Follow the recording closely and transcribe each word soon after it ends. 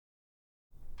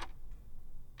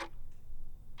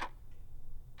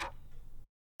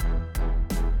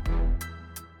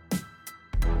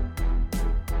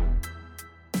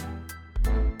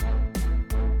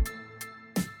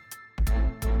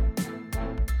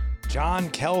John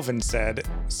Calvin said,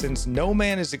 "Since no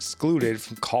man is excluded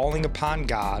from calling upon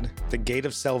God, the gate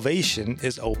of salvation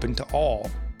is open to all.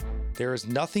 There is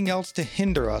nothing else to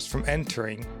hinder us from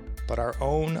entering but our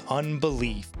own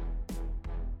unbelief."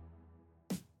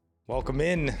 Welcome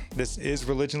in. This is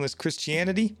Religionless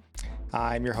Christianity.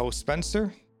 I'm your host,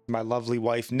 Spencer, my lovely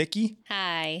wife, Nikki.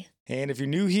 Hi. And if you're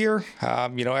new here,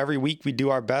 every week we do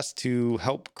our best to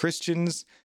help Christians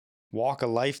walk a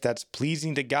life that's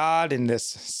pleasing to God in this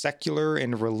secular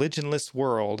and religionless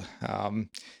world.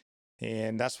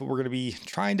 And that's what we're going to be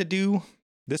trying to do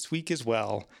this week as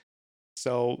well.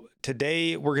 So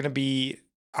today we're going to be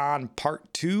on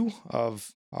part 2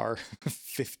 of our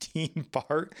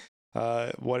 15-part,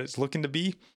 what it's looking to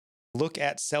be, look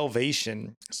at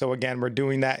salvation. So again, we're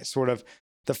doing that sort of,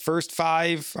 the first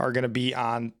 5 are going to be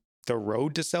on the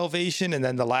road to salvation, and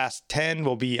then the last 10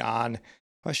 will be on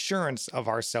assurance of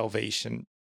our salvation.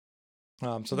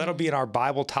 So that'll be in our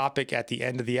Bible topic at the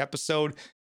end of the episode.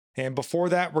 And before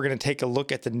that, we're going to take a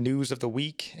look at the news of the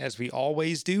week, as we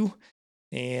always do.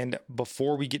 And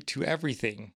before we get to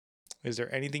everything, is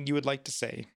there anything you would like to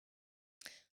say?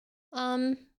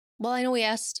 Well, I know we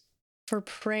asked for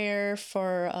prayer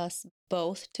for us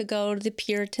both to go to the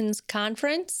Puritans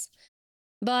conference,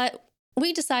 but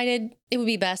we decided it would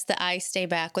be best that I stay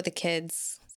back with the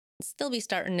kids. Still be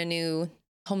starting a new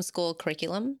homeschool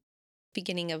curriculum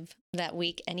beginning of that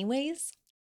week anyways.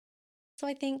 So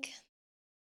I think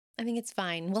it's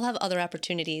fine. We'll have other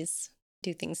opportunities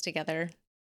to do things together.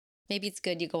 Maybe it's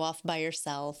good you go off by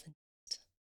yourself and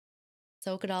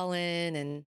soak it all in,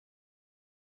 and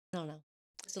I don't know,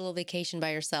 just a little vacation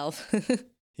by yourself.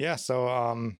 Yeah,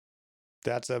 so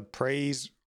that's a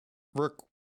praise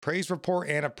report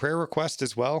and a prayer request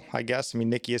as well, I guess. I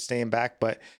mean, Nikki is staying back,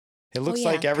 but it looks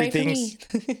like everything's...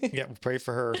 Yeah, pray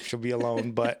for her. She'll be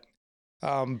alone. But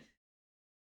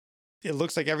it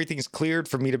looks like everything's cleared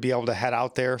for me to be able to head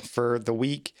out there for the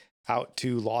week, out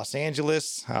to Los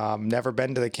Angeles. Never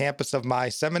been to the campus of my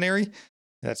seminary.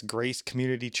 That's Grace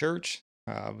Community Church,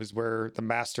 is where the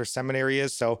master seminary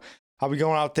is. So I'll be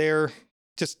going out there,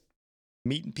 just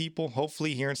meeting people,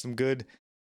 hopefully hearing some good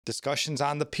discussions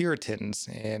on the Puritans.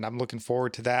 And I'm looking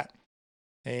forward to that.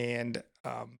 And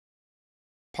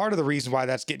part of the reason why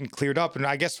that's getting cleared up, and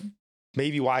I guess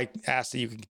maybe why I asked that you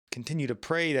can continue to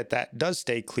pray that does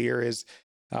stay clear, is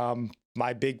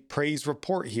my big praise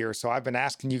report here. So I've been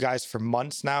asking you guys for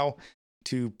months now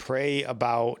to pray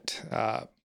about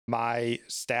my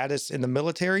status in the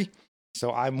military.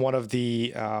 So I'm one of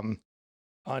the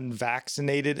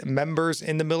unvaccinated members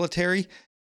in the military.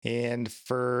 And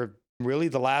for really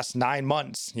the last 9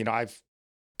 months, I've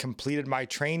completed my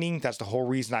training. That's the whole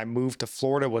reason I moved to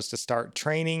Florida, was to start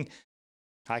training.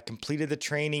 I completed the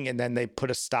training, and then they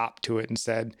put a stop to it and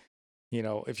said,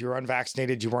 if you're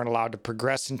unvaccinated, you weren't allowed to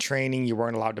progress in training. You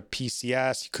weren't allowed to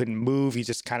PCS. You couldn't move. You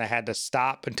just kind of had to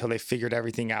stop until they figured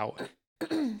everything out.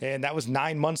 And that was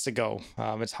 9 months ago.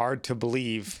 It's hard to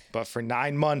believe, but for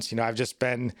 9 months, I've just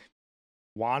been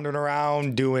wandering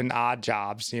around doing odd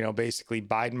jobs, basically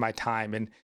biding my time. And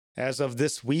as of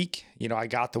this week, I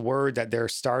got the word that they're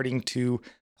starting to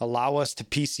allow us to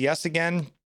PCS again,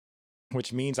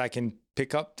 which means I can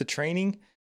pick up the training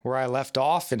where I left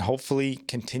off and hopefully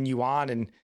continue on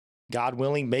and, God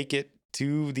willing, make it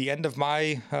to the end of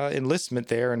my enlistment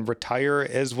there and retire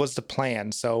as was the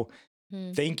plan. So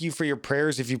thank you for your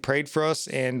prayers if you prayed for us,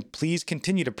 and please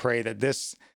continue to pray that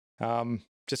this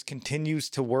just continues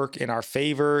to work in our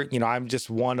favor. I'm just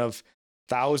one of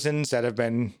thousands that have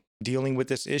been dealing with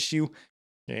this issue,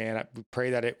 and I pray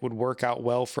that it would work out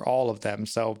well for all of them.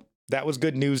 So that was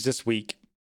good news this week.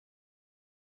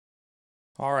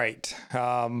 All right,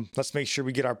 let's make sure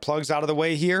we get our plugs out of the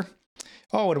way here.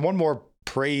 Oh, and one more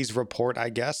praise report, I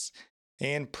guess,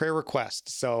 and prayer request.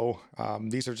 So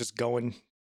these are just going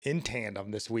in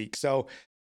tandem this week. So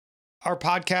our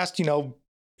podcast,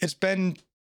 it's been,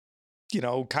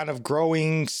 kind of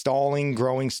growing, stalling.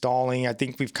 I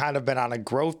think we've kind of been on a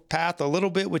growth path a little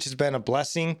bit, which has been a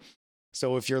blessing.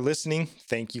 So if you're listening,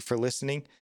 thank you for listening.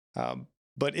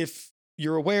 But if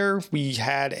you're aware, we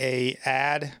had an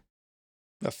ad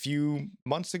a few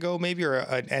months ago, maybe, or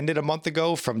it ended a month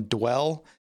ago, from Dwell,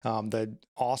 the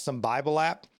awesome Bible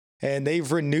app. And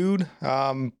they've renewed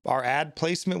our ad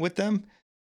placement with them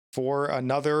for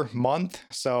another month.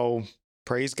 So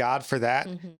praise God for that.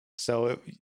 So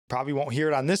probably won't hear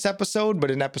it on this episode, but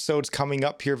in episodes coming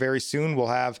up here very soon, we'll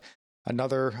have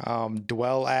another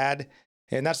Dwell ad.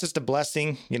 And that's just a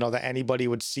blessing, that anybody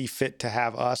would see fit to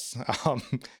have us,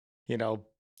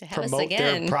 promote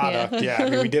their product. Yeah. I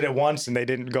mean, we did it once and they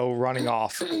didn't go running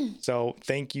off. So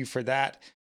thank you for that.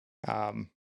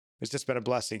 it's just been a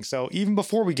blessing. So even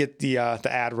before we get the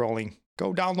ad rolling,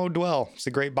 go download Dwell. It's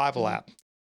a great Bible app.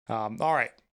 All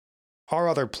right. Our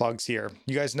other plugs here.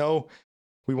 You guys know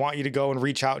we want you to go and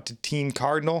reach out to Team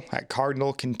Cardinal at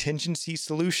Cardinal Contingency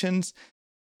Solutions.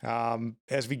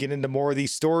 As we get into more of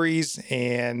these stories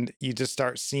and you just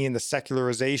start seeing the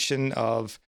secularization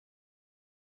of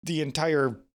the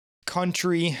entire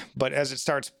country, but as it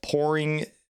starts pouring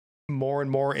more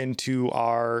and more into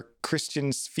our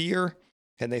Christian sphere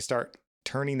and they start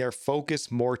turning their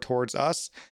focus more towards us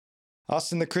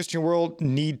in the Christian world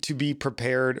need to be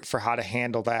prepared for how to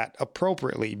handle that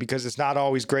appropriately, because it's not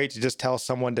always great to just tell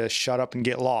someone to shut up and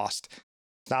get lost.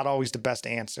 It's not always the best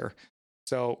answer.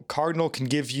 So Cardinal can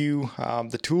give you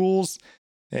the tools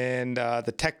and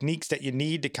the techniques that you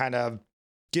need to kind of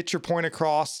get your point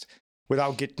across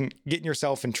without getting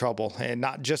yourself in trouble. And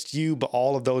not just you, but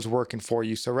all of those working for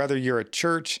you. So whether you're a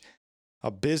church, a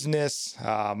business,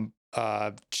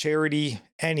 charity,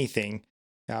 anything,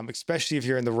 especially if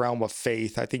you're in the realm of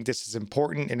faith, I think this is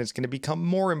important, and it's going to become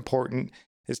more important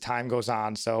as time goes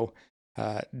on. So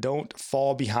don't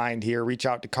fall behind here. Reach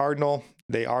out to Cardinal.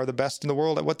 They are the best in the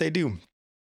world at what they do.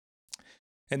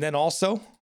 And then also,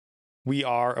 we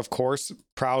are, of course,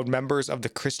 proud members of the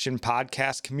Christian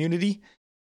podcast community.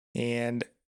 And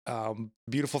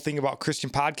beautiful thing about Christian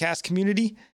podcast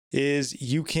community is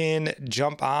you can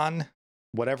jump on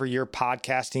whatever your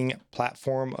podcasting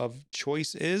platform of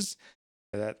choice is,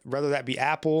 whether that be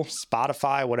Apple,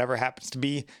 Spotify, whatever it happens to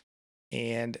be.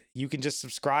 And you can just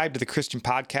subscribe to the Christian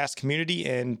podcast community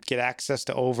and get access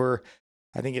to over,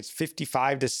 I think it's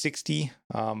 55 to 60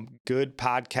 good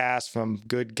podcasts from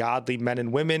good, godly men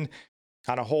and women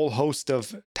on a whole host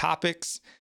of topics.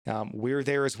 We're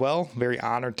there as well. Very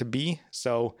honored to be.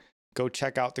 So go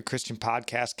check out the Christian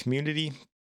podcast community.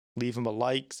 Leave them a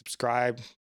like, subscribe.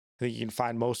 I think you can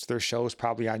find most of their shows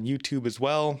probably on YouTube as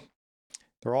well.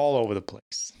 They're all over the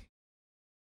place.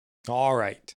 All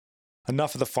right.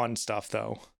 Enough of the fun stuff,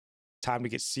 though. Time to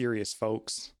get serious,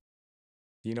 folks.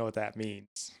 You know what that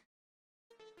means.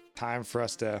 Time for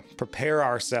us to prepare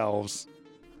ourselves,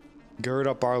 gird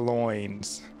up our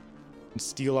loins, and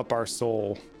steel up our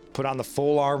soul. Put on the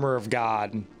full armor of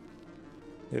God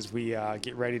as we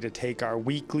get ready to take our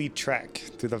weekly trek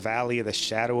through the valley of the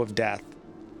shadow of death.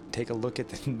 Take a look at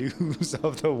the news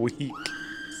of the week.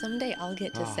 Someday I'll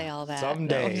get to say all that.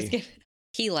 Someday. No, I'm just kidding.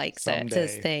 He likes it. It's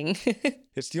his thing.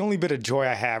 It's the only bit of joy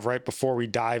I have right before we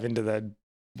dive into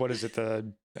what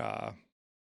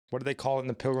do they call it in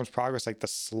the Pilgrim's Progress? Like the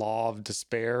Slough of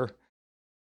Despair.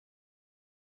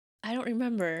 I don't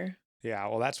remember. Yeah,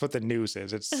 well, that's what the news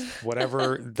is. It's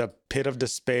whatever the pit of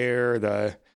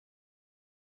despair,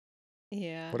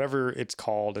 whatever it's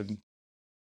called. And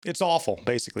it's awful,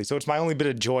 basically. So it's my only bit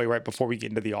of joy right before we get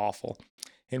into the awful.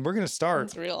 And we're going to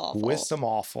start with some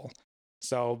awful.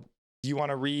 So do you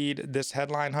want to read this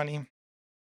headline, honey?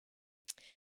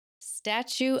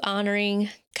 Statue honoring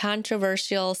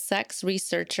controversial sex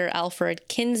researcher Alfred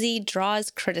Kinsey draws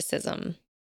criticism.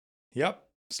 Yep.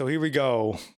 So here we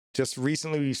go. Just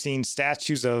recently, we've seen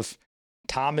statues of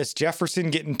Thomas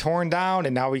Jefferson getting torn down,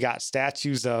 and now we got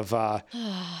statues of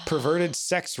perverted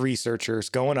sex researchers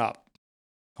going up.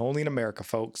 Only in America,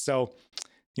 folks. So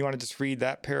you want to just read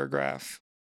that paragraph?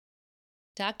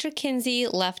 Dr. Kinsey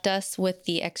left us with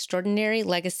the extraordinary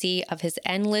legacy of his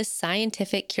endless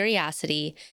scientific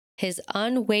curiosity, his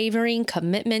unwavering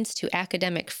commitments to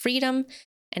academic freedom,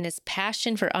 and his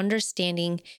passion for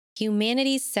understanding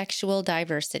humanity's sexual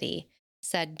diversity,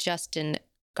 said Justin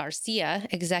Garcia,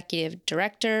 executive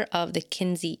director of the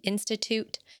Kinsey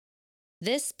Institute.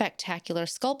 This spectacular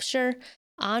sculpture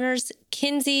honors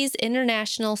Kinsey's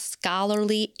international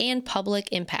scholarly and public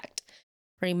impact,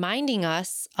 reminding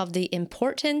us of the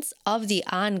importance of the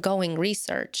ongoing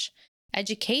research,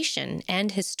 education,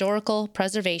 and historical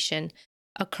preservation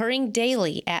occurring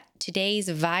daily at today's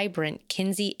vibrant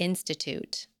Kinsey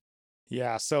Institute.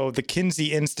 Yeah, so the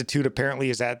Kinsey Institute apparently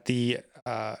is at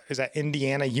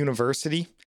Indiana University.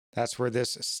 That's where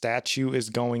this statue is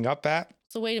going up at.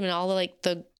 So wait a minute, all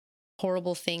the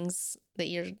horrible things that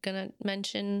you're gonna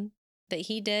mention that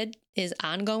he did is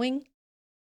ongoing?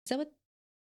 Is that what?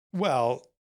 Well,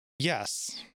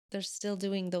 yes. They're still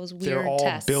doing those weird They're all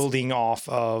tests. Building off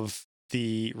of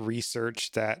the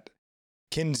research that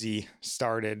Kinsey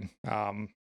started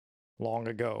long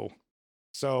ago.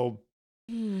 So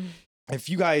if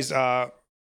you guys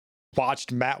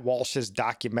watched Matt Walsh's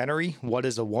documentary, What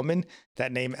is a Woman?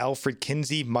 That name Alfred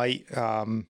Kinsey might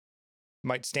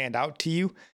stand out to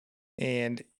you.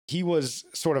 And he was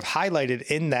sort of highlighted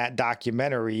in that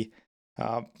documentary,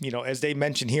 as they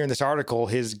mentioned here in this article,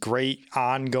 his great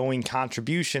ongoing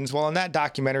contributions. Well, in that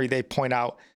documentary, they point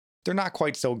out they're not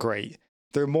quite so great.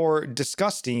 They're more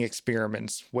disgusting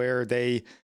experiments where they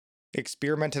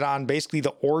experimented on basically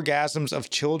the orgasms of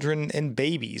children and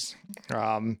babies.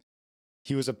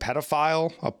 He was a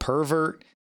pedophile, a pervert,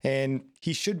 and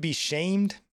he should be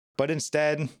shamed. But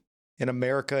instead, in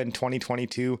America in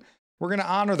 2022, we're going to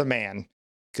honor the man,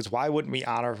 because why wouldn't we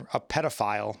honor a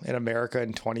pedophile in America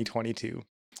in 2022?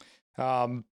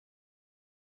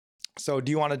 So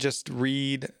do you want to just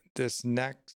read this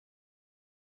next?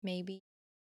 Maybe.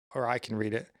 Or I can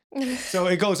read it. So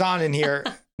it goes on in here.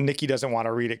 Nikki doesn't want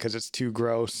to read it because it's too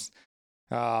gross.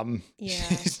 Yeah,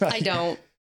 I don't.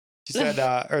 She said,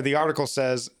 or the article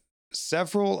says,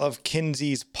 several of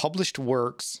Kinsey's published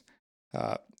works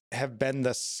have been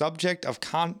the subject of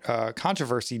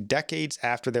controversy decades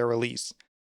after their release.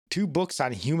 2 books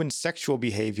on human sexual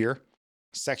behavior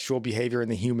in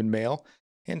the human male,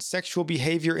 and sexual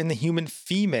behavior in the human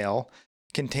female,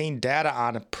 contain data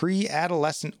on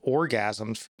pre-adolescent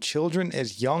orgasms for children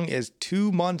as young as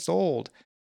 2 months old.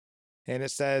 And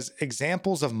it says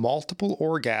examples of multiple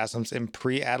orgasms in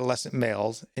pre-adolescent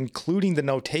males, including the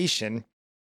notation,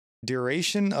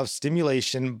 duration of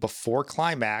stimulation before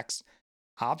climax,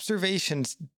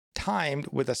 observations timed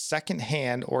with a second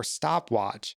hand or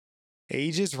stopwatch.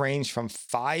 Ages range from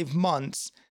 5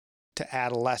 months to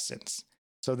adolescence.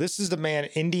 So this is the man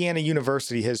Indiana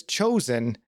University has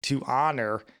chosen to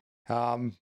honor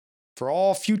for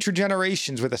all future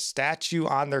generations with a statue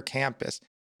on their campus.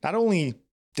 Not only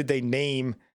did they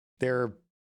name their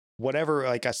whatever,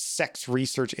 like a sex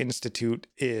research institute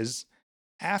is,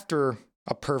 after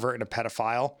a pervert and a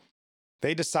pedophile,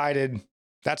 they decided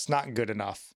that's not good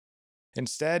enough.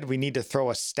 Instead, we need to throw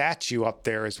a statue up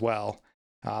there as well.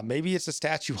 Maybe it's a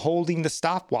statue holding the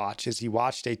stopwatch as he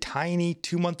watched a tiny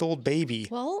 2-month-old baby.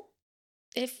 Well,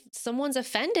 if someone's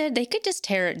offended, they could just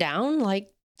tear it down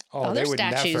like other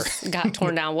statues got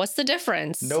torn down. What's the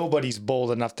difference? Nobody's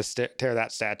bold enough to tear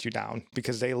that statue down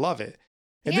because they love it.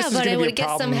 And yeah, but it would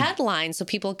get some headlines so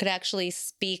people could actually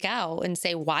speak out and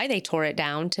say why they tore it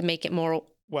down to make it more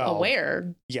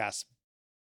aware. Yes.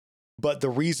 But the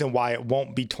reason why it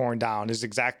won't be torn down is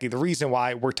exactly the reason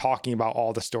why we're talking about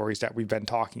all the stories that we've been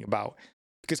talking about.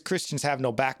 Because Christians have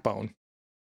no backbone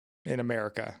in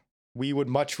America. We would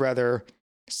much rather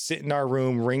sit in our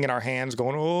room, wringing our hands,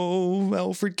 going, oh,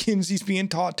 Alfred Kinsey's being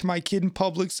taught to my kid in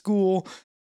public school,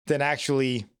 than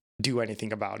actually do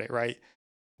anything about it, right?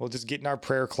 We'll just get in our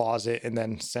prayer closet and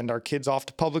then send our kids off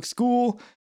to public school,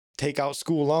 take out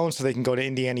school loans so they can go to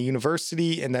Indiana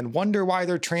University, and then wonder why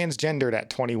they're transgendered at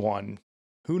 21.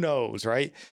 Who knows,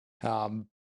 right?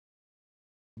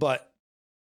 But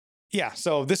yeah,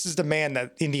 so this is the man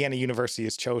that Indiana University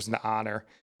has chosen to honor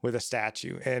with a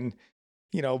statue. And,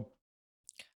 you know,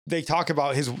 they talk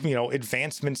about his,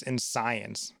 advancements in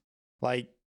science. Like,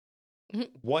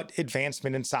 what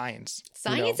advancement in science?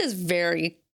 Science is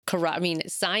very corrupt. I mean,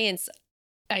 science,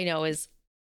 I know, is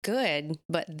good,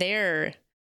 but their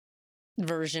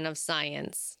version of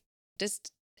science,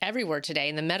 just everywhere today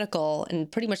in the medical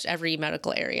and pretty much every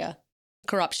medical area,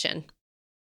 corruption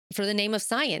for the name of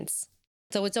science.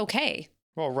 So it's okay.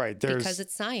 Well, right. Because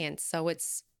it's science. So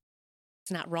it's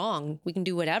not wrong. We can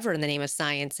do whatever in the name of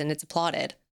science and it's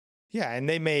applauded. Yeah. And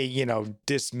they may,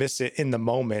 dismiss it in the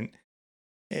moment.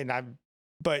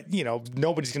 But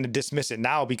nobody's going to dismiss it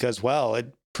now because, well,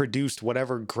 it produced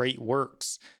whatever great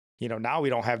works. Now we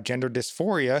don't have gender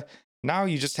dysphoria. Now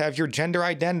you just have your gender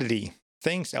identity.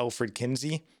 Thanks, Alfred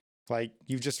Kinsey. Like,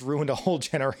 you've just ruined a whole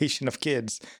generation of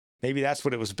kids. Maybe that's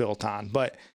what it was built on.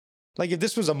 But like, if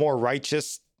this was a more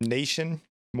righteous nation,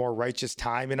 more righteous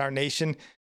time in our nation,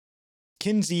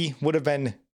 Kinsey would have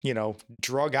been,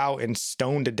 drug out and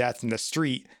stoned to death in the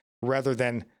street rather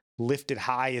than lifted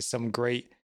high as some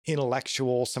great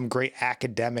intellectual, some great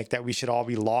academic that we should all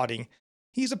be lauding.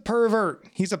 He's a pervert.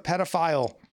 He's a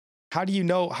pedophile. How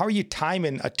are you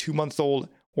timing a 2-month-old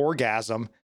orgasm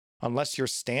unless you're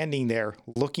standing there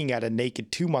looking at a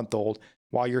naked 2-month-old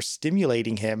while you're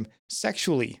stimulating him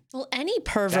sexually? Well, any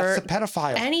pervert, that's a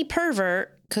pedophile. Any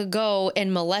pervert could go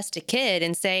and molest a kid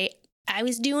and say, I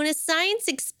was doing a science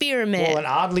experiment. Well, and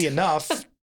oddly enough,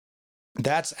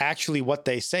 that's actually what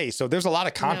they say. So there's a lot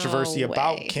of controversy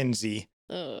about Kinsey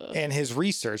and his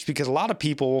research, because a lot of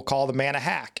people will call the man a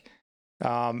hack.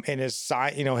 And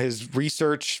his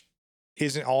research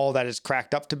isn't all that it's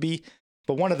cracked up to be.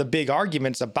 But one of the big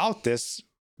arguments about this,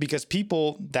 because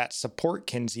people that support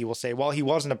Kinsey will say, well, he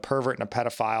wasn't a pervert and a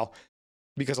pedophile,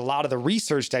 because a lot of the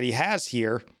research that he has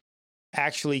here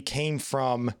actually came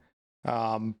from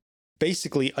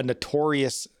basically a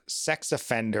notorious sex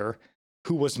offender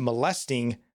who was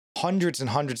molesting hundreds and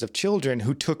hundreds of children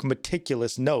who took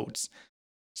meticulous notes.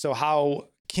 So how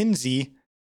Kinsey,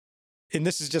 and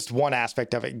this is just one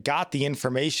aspect of it, got the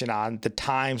information on the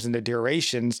times and the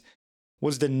durations,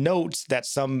 was the notes that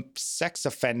some sex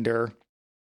offender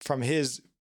from his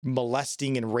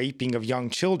molesting and raping of young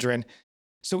children.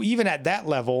 So even at that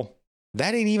level,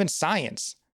 that ain't even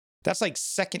science. That's like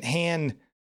secondhand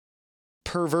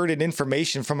perverted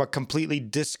information from a completely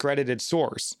discredited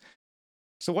source.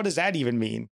 So what does that even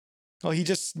mean? Well, he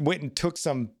just went and took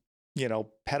some,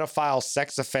 pedophile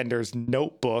sex offender's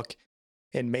notebook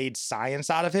and made science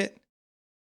out of it.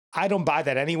 I don't buy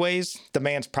that anyways. The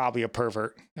man's probably a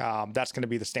pervert. That's going to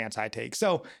be the stance I take.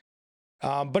 So,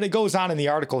 but it goes on in the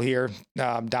article here,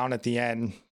 down at the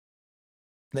end.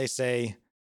 They say,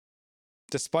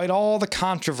 despite all the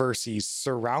controversies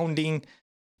surrounding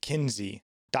Kinsey,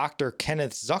 Dr.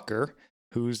 Kenneth Zucker,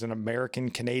 who's an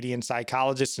American-Canadian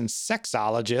psychologist and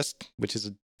sexologist, which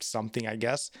is something, I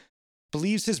guess,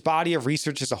 believes his body of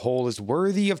research as a whole is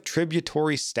worthy of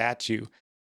tributary statue.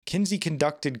 Kinsey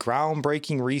conducted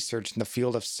groundbreaking research in the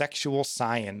field of sexual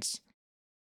science.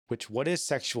 Which, what is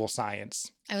sexual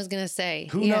science? I was going to say.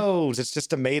 Who knows? It's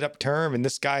just a made-up term, and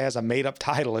this guy has a made-up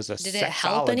title as a sexologist. Did it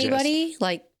help anybody?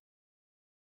 Like,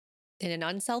 in an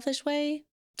unselfish way?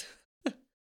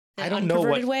 I don't know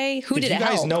what way. Who did it help? If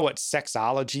you guys know what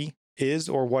sexology is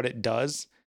or what it does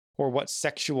or what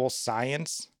sexual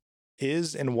science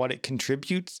is and what it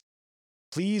contributes,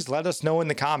 please let us know in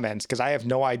the comments because I have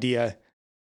no idea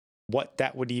what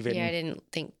that would even... Yeah, I didn't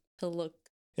think to look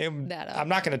that up. I'm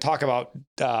not going to talk about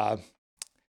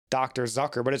Dr.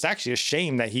 Zucker, but it's actually a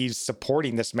shame that he's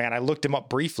supporting this man. I looked him up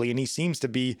briefly and he seems to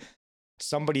be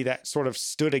somebody that sort of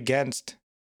stood against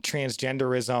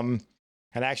transgenderism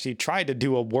and actually tried to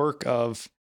do a work of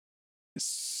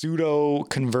pseudo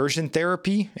conversion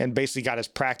therapy and basically got his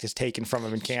practice taken from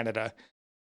him in Canada.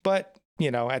 But,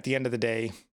 at the end of the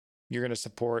day, you're going to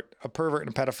support a pervert and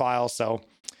a pedophile. So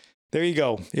there you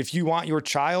go. If you want your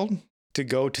child to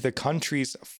go to the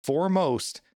country's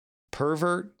foremost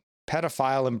pervert,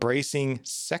 pedophile embracing,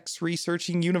 sex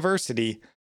researching university,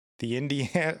 the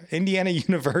Indiana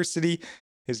University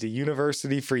is the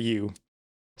university for you.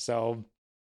 So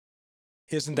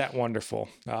isn't that wonderful?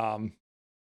 Now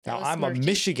I'm a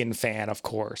Michigan fan, of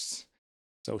course.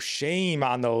 So shame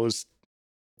on those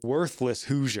worthless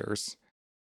Hoosiers.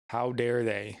 How dare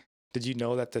they? Did you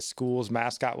know that the school's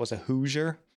mascot was a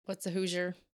Hoosier? What's a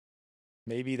Hoosier?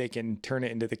 Maybe they can turn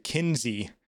it into the Kinsey,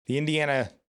 the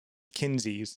Indiana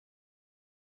Kinseys.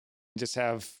 Just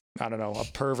have, I don't know, a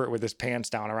pervert with his pants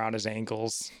down around his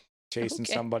ankles, chasing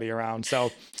somebody around.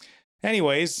 So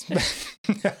anyways,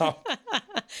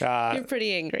 you're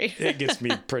pretty angry. It gets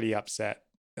me pretty upset.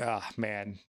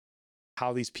 Man,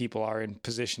 how these people are in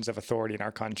positions of authority in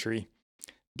our country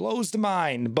blows the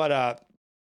mind. But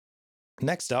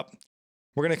next up,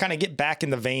 we're going to kind of get back in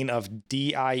the vein of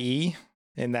DIE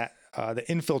in that the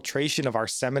infiltration of our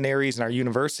seminaries and our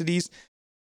universities.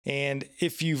 And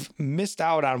if you've missed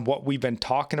out on what we've been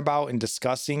talking about and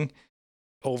discussing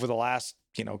over the last,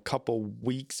 couple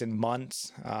weeks and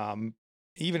months,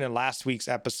 even in last week's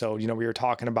episode, we were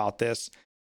talking about this.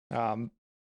 But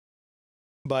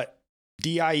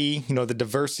DIE, the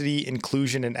diversity,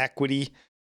 inclusion, and equity,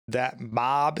 that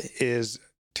mob is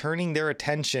turning their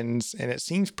attentions, and it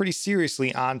seems pretty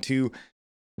seriously, onto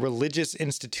religious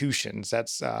institutions.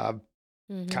 That's kind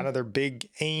of their big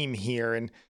aim here.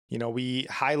 And, we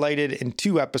highlighted in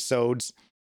 2 episodes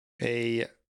a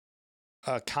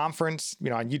conference,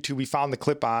 on YouTube. We found the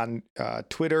clip on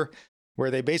Twitter where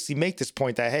they basically make this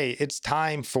point that, hey, it's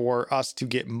time for us to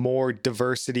get more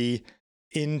diversity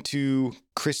into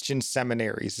Christian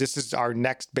seminaries. This is our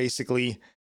next, basically,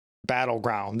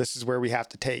 battleground. This is where we have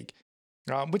to take.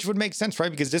 Which would make sense,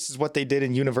 right? Because this is what they did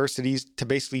in universities to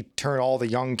basically turn all the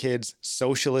young kids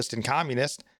socialist and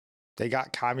communist. They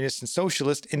got communist and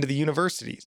socialist into the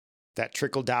universities. That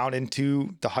trickled down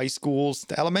into the high schools,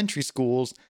 the elementary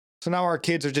schools. So now our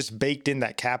kids are just baked in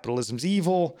that capitalism's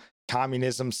evil,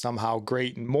 communism somehow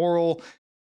great and moral.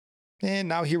 And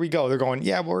now here we go. They're going,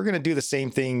 yeah, well, we're going to do the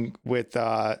same thing with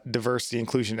diversity,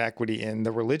 inclusion, and equity in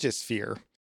the religious sphere.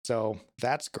 So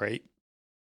that's great.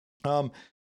 But,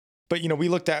 we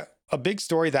looked at a big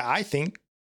story that I think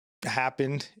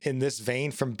happened in this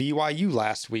vein from BYU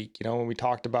last week, when we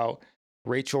talked about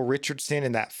Rachel Richardson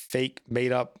and that fake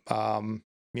made up,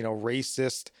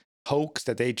 racist hoax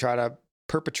that they try to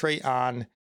perpetrate on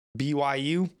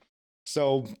BYU.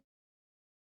 So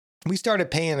we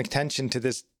started paying attention to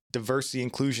this diversity,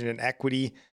 inclusion, and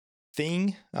equity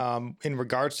thing in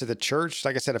regards to the church,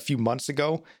 like I said, a few months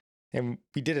ago. And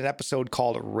we did an episode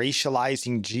called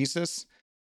Racializing Jesus.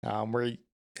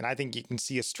 And I think you can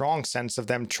see a strong sense of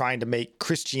them trying to make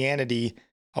Christianity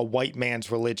a white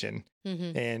man's religion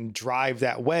Mm-hmm. and drive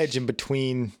that wedge in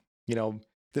between,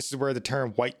 this is where the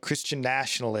term white Christian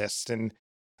nationalist and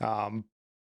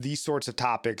these sorts of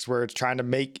topics where it's trying to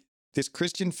make this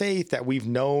Christian faith that we've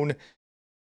known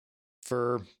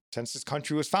since this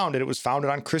country was founded. It was founded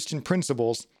on Christian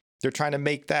principles. They're trying to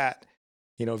make that,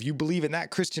 if you believe in that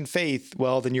Christian faith,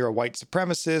 well, then you're a white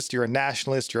supremacist, you're a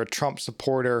nationalist, you're a Trump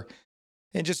supporter,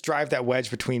 and just drive that wedge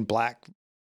between Black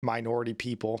minority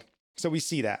people. So we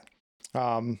see that.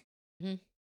 And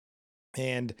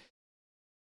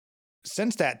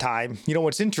since that time,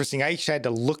 what's interesting, I actually had to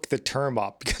look the term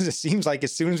up because it seems like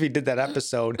as soon as we did that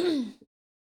episode,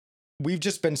 we've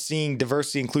just been seeing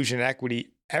diversity, inclusion, and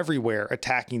equity everywhere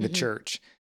attacking the church.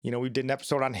 We did an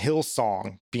episode on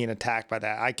Hillsong being attacked by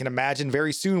that. I can imagine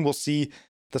very soon we'll see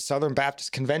the Southern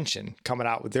Baptist Convention coming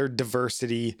out with their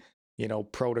diversity,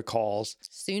 protocols.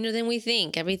 Sooner than we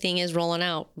think. Everything is rolling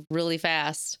out really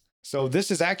fast. So this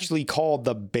is actually called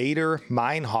the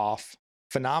Baader-Meinhof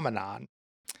phenomenon.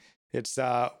 It's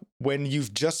when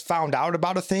you've just found out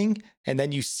about a thing and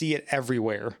then you see it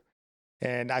everywhere.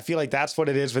 And I feel like that's what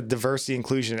it is with diversity,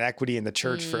 inclusion, and equity in the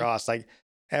church for us. Like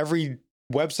every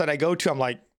website I go to, I'm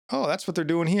like, oh, that's what they're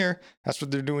doing here. That's what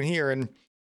they're doing here. And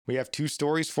we have 2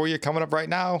 stories for you coming up right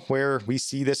now where we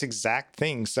see this exact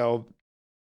thing. So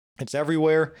it's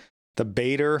everywhere. The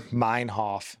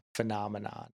Baader-Meinhof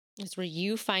phenomenon. It's where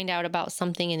you find out about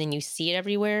something and then you see it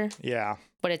everywhere. Yeah.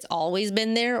 But it's always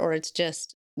been there, or it's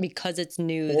just because it's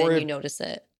new, then you notice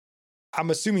it. I'm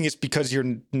assuming it's because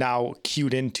you're now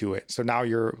cued into it. So now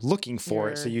you're looking for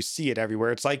it. So you see it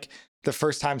everywhere. It's like the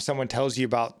first time someone tells you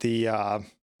about the,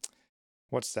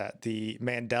 the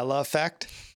Mandela effect.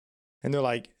 And they're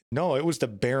like, no, it was the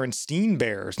Berenstein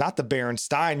Bears, not the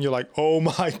Berenstein. You're like, oh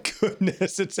my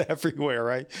goodness, it's everywhere,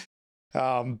 right?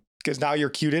 Because now you're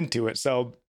cued into it.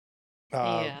 So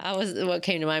what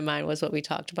came to my mind was what we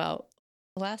talked about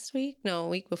a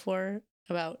week before,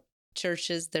 about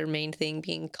churches, their main thing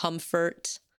being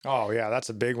comfort. Oh yeah, that's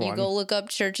a big one. You go look up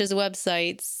churches'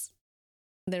 websites,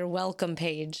 their welcome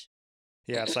page.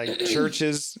 Yeah, it's like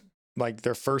churches, like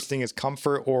their first thing is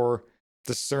comfort, or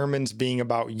the sermons being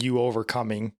about you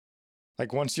overcoming.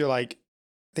 Like once you're like,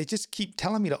 they just keep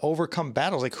telling me to overcome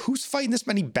battles. Like who's fighting this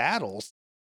many battles?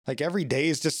 Like every day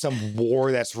is just some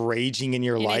war that's raging in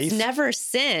your life. It's never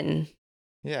sin.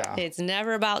 Yeah. It's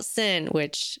never about sin,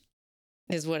 which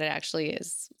is what it actually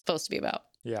is supposed to be about.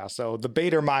 Yeah. So the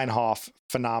Baader-Meinhof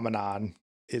phenomenon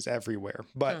is everywhere.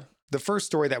 But the first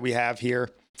story that we have here,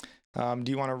 do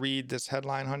you want to read this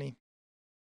headline, honey?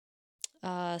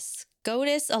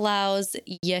 SCOTUS allows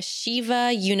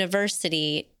Yeshiva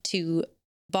University to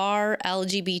bar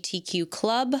LGBTQ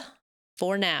club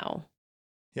for now.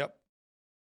 Yep.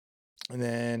 And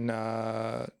then,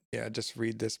 just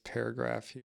read this paragraph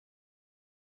here.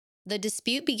 The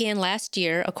dispute began last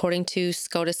year, according to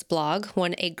SCOTUS blog,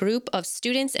 when a group of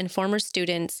students and former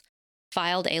students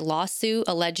filed a lawsuit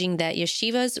alleging that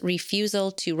Yeshiva's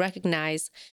refusal to recognize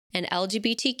an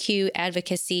LGBTQ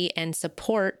advocacy and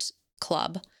support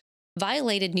club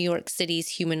violated New York City's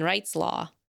human rights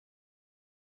law.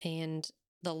 And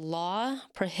the law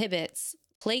prohibits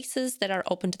places that are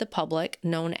open to the public,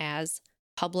 known as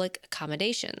public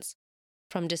accommodations,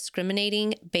 from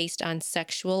discriminating based on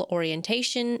sexual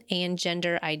orientation and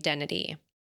gender identity.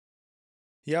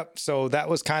 Yep. So that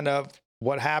was kind of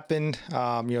what happened.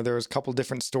 There was a couple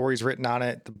different stories written on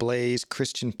it. The Blaze,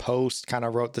 Christian Post kind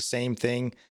of wrote the same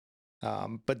thing.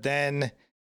 But then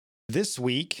this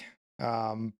week,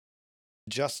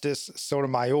 Justice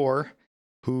Sotomayor,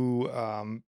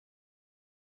 who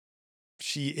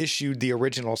she issued the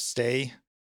original stay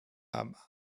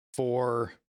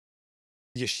for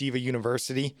Yeshiva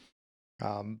University,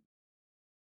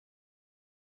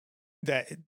 that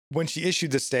when she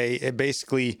issued the stay, it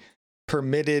basically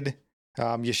permitted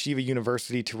Yeshiva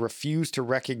University to refuse to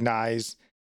recognize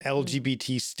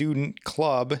LGBT student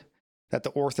club that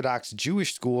the Orthodox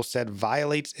Jewish school said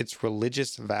violates its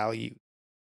religious value.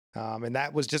 And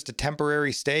that was just a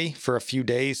temporary stay for a few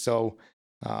days. So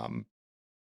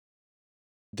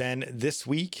then this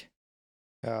week,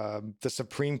 the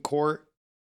Supreme Court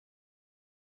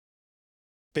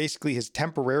basically has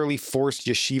temporarily forced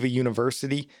Yeshiva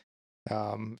University,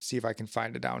 see if I can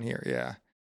find it down here. Yeah.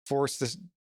 Forced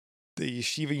the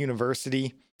Yeshiva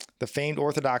University, the famed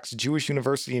Orthodox Jewish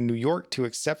University in New York, to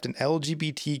accept an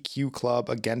LGBTQ club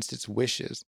against its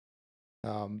wishes.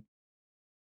 And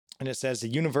it says the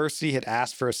university had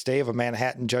asked for a stay of a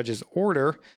Manhattan judge's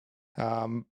order.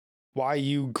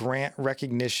 YU grant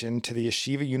recognition to the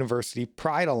Yeshiva University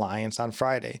Pride Alliance on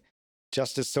Friday.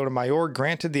 Justice Sotomayor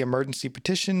granted the emergency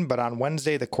petition, but on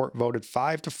Wednesday, the court voted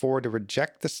 5-4 to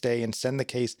reject the stay and send the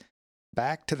case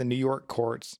back to the New York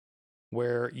courts,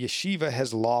 where Yeshiva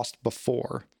has lost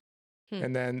before.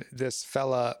 And then this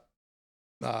fella,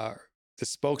 the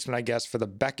spokesman, I guess, for the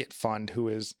Beckett Fund, who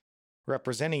is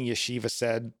representing Yeshiva,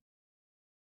 said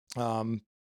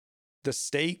the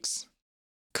stakes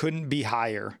couldn't be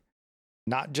higher,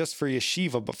 not just for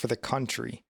Yeshiva, but for the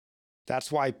country.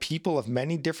 That's why people of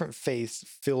many different faiths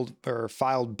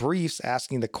filed briefs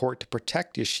asking the court to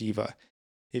protect Yeshiva.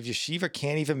 If Yeshiva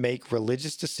can't even make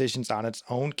religious decisions on its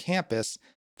own campus,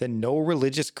 then no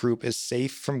religious group is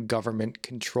safe from government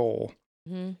control.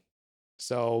 Mm-hmm.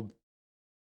 So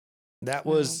that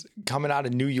was coming out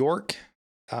of New York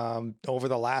over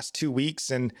the last 2 weeks.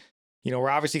 And, we're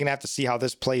obviously going to have to see how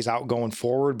this plays out going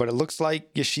forward, but it looks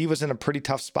like Yeshiva's in a pretty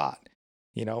tough spot,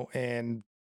 and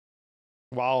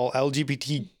while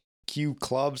LGBTQ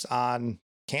clubs on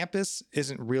campus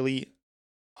isn't really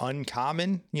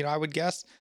uncommon, I would guess,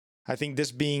 I think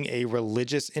this being a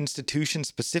religious institution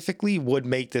specifically would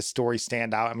make this story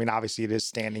stand out. I mean, obviously it is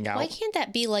standing out. Why can't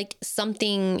that be like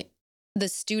something the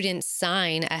students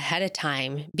sign ahead of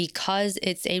time? Because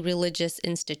it's a religious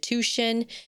institution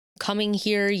coming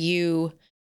here, you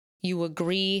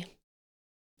agree,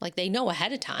 like they know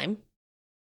ahead of time.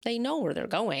 They know where they're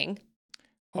going.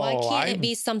 Why can't it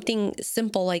be something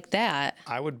simple like that?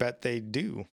 I would bet they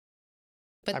do.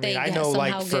 But I know,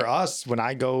 like for us, when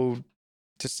I go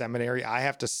to seminary, I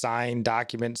have to sign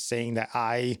documents saying that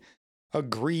I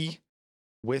agree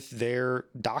with their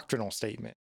doctrinal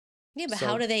statement. Yeah, but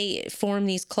how do they form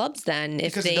these clubs then?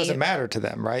 Because it doesn't matter to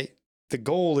them, right? The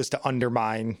goal is to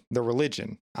undermine the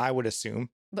religion, I would assume.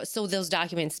 But so those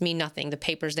documents mean nothing. The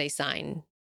papers they sign,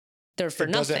 they're for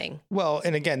nothing. Well,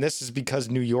 and again, this is because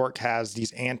New York has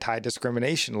these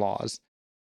anti-discrimination laws.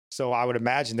 So I would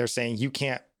imagine they're saying you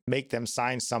can't make them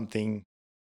sign something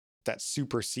that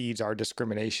supersedes our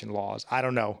discrimination laws. I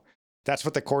don't know. That's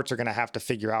what the courts are going to have to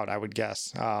figure out, I would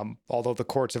guess. Although the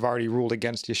courts have already ruled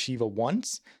against Yeshiva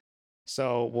once.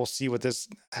 So we'll see what this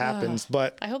happens.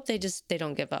 But I hope they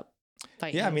don't give up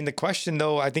fighting. Yeah, I mean, the question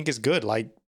though, I think is good.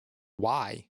 Like,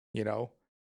 why?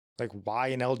 Like, why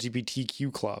an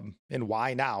LGBTQ club and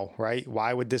why now, right?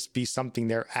 Why would this be something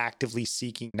they're actively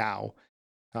seeking now?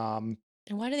 And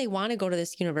why do they want to go to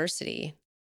this university?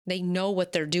 They know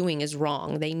what they're doing is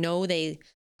wrong. They know they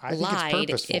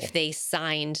lied if they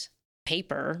signed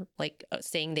paper, like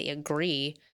saying they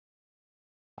agree.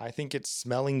 I think it's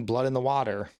smelling blood in the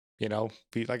water.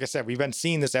 Like I said, we've been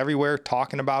seeing this everywhere,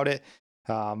 talking about it.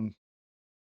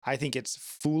 I think it's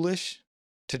foolish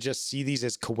to just see these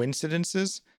as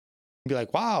coincidences. Be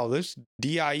like, wow, this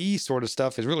DIE sort of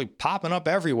stuff is really popping up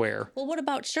everywhere. Well, what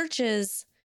about churches?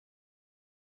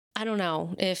 I don't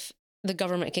know if the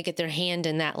government could get their hand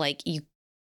in that. Like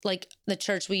the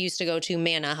church we used to go to,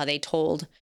 Manna, how they told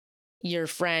your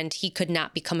friend he could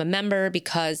not become a member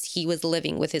because he was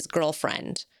living with his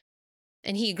girlfriend.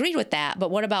 And he agreed with that.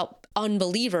 But what about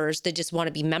unbelievers that just want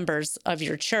to be members of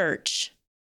your church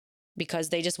because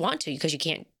they just want to, because you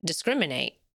can't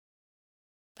discriminate?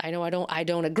 I know I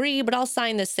don't agree, but I'll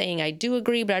sign this saying I do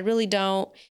agree, but I really don't.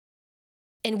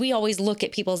 And we always look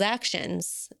at people's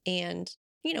actions and,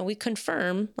 we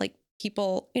confirm like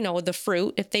people, the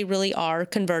fruit, if they really are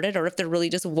converted or if they're really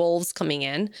just wolves coming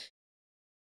in.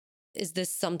 Is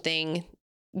this something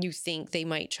you think they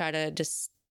might try to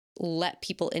just let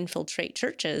people infiltrate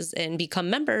churches and become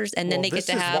members, and then they get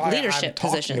to have leadership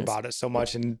positions? I'm talking about it so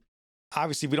much, and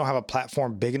obviously we don't have a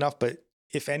platform big enough, but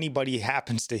if anybody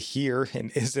happens to hear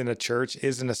and is in a church,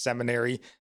 is in a seminary,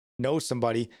 knows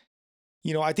somebody,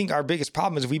 I think our biggest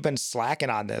problem is we've been slacking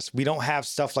on this. We don't have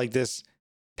stuff like this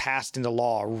passed into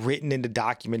law, written into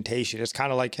documentation. It's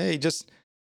kind of like, hey, just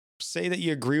say that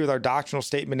you agree with our doctrinal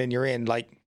statement and you're in. Like,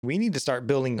 we need to start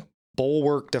building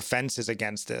bulwark defenses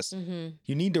against this. Mm-hmm.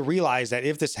 You need to realize that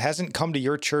if this hasn't come to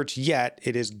your church yet,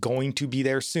 it is going to be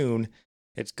there soon.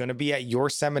 It's going to be at your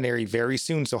seminary very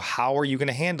soon. So how are you going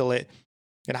to handle it?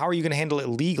 And how are you going to handle it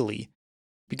legally?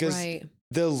 Because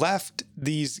the left,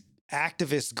 these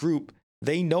activist group,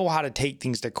 they know how to take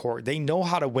things to court. They know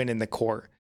how to win in the court.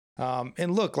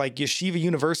 And look, like Yeshiva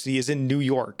University is in New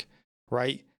York,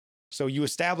 right? So you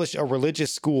establish a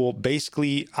religious school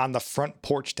basically on the front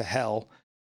porch to hell.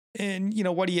 And,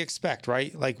 what do you expect,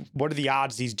 right? Like, what are the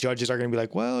odds these judges are going to be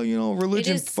like, well,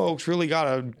 religion folks really got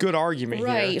a good argument here.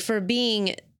 Right. For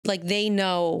being like, they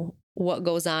know what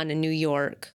goes on in New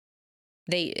York.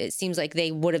 It seems like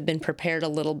they would have been prepared a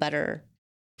little better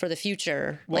for the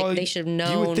future. Well, like they should have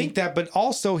known. You would think that, but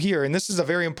also here, and this is a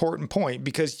very important point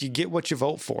because you get what you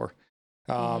vote for.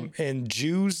 And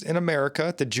Jews in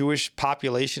America, the Jewish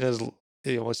population is,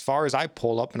 as far as I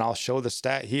pull up, and I'll show the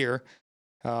stat here,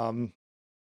 77%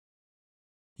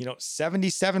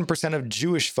 of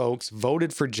Jewish folks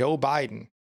voted for Joe Biden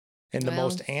in the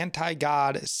most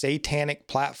anti-God satanic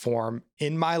platform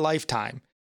in my lifetime.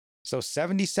 So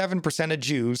 77% of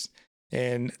Jews,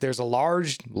 and there's a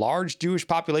large Jewish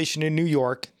population in New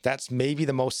York. That's maybe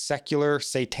the most secular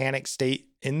satanic state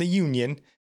in the union.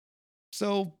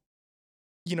 So,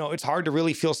 it's hard to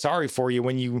really feel sorry for you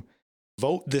when you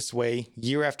vote this way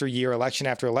year after year, election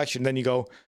after election. Then you go,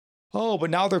 oh, but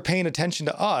now they're paying attention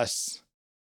to us.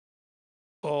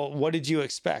 Well, what did you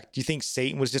expect? Do you think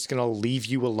Satan was just going to leave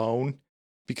you alone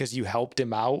because you helped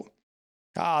him out?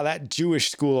 That Jewish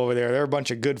school over there, they're a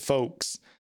bunch of good folks.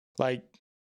 Like,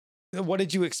 what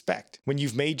did you expect when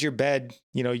you've made your bed?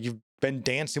 You've been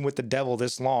dancing with the devil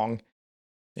this long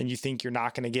and you think you're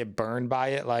not going to get burned by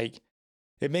it. Like,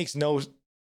 it makes no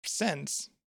sense.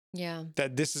 Yeah.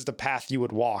 That this is the path you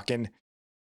would walk. And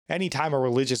anytime a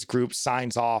religious group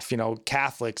signs off,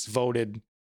 Catholics voted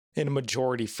in a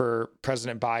majority for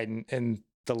President Biden and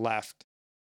the left.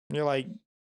 And you're like,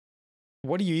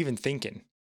 what are you even thinking?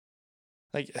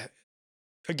 Like,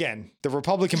 again, the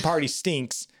Republican Party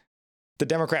stinks. The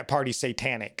Democrat Party's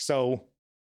satanic. So,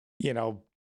 you're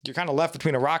kind of left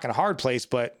between a rock and a hard place.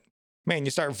 But man,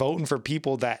 you start voting for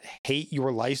people that hate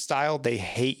your lifestyle. They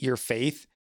hate your faith.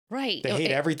 Right. They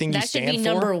hate everything you stand for. That should be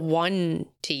number one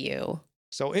to you.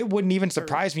 So it wouldn't even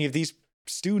surprise me if these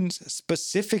students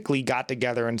specifically got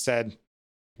together and said,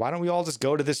 why don't we all just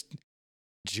go to this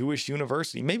Jewish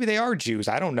university? Maybe they are Jews.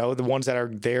 I don't know. The ones that are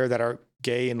there that are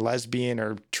gay and lesbian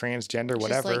or transgender,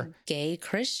 whatever. Just like gay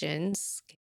Christians,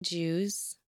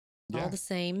 Jews, all the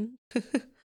same.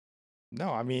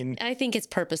 No, I mean, I think it's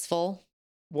purposeful.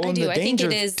 Well, and the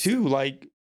danger too, like,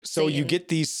 so you get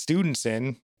these students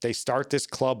in, they start this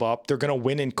club up, they're going to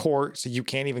win in court, so you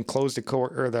can't even close the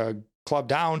court or the club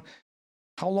down.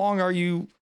 How long are you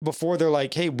before they're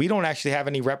like, hey, we don't actually have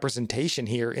any representation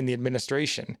here in the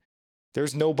administration.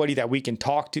 There's nobody that we can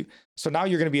talk to. So now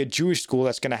you're going to be a Jewish school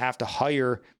that's going to have to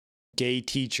hire gay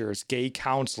teachers, gay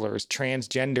counselors,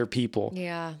 transgender people.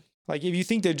 Yeah. Like, if you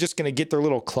think they're just going to get their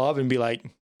little club and be like,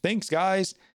 thanks,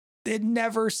 guys, it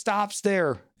never stops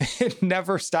there. It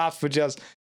never stops with just,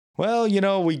 well,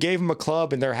 we gave them a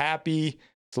club and they're happy,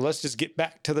 so let's just get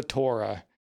back to the Torah.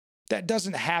 That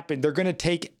doesn't happen. They're going to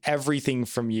take everything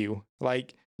from you.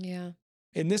 Like, yeah.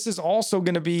 And this is also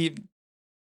going to be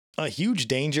a huge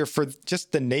danger for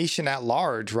just the nation at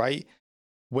large, right?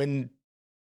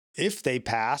 If they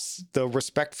pass the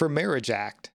Respect for Marriage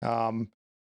Act,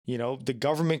 the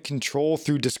government control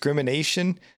through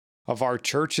discrimination of our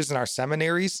churches and our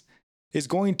seminaries is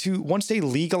going to, once they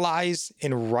legalize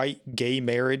and write gay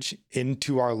marriage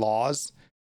into our laws,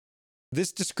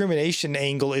 this discrimination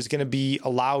angle is going to be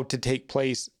allowed to take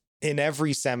place in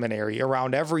every seminary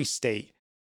around every state.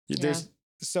 Yeah.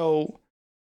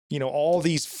 All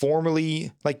these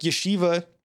formerly, like yeshiva,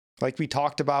 like we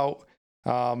talked about,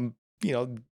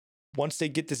 once they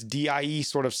get this DIE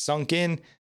sort of sunk in,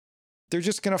 they're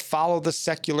just going to follow the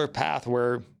secular path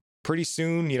where pretty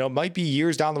soon, might be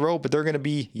years down the road, but they're going to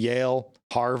be Yale,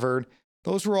 Harvard.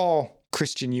 Those were all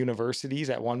Christian universities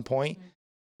at one point.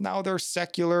 Now they're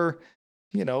secular,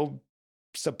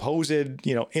 supposed,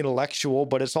 intellectual,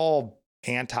 but it's all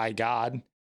anti-God.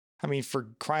 I mean, for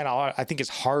crying out loud, I think it's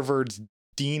Harvard's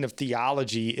dean of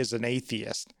theology is an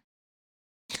atheist.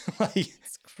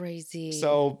 It's crazy.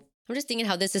 So I'm just thinking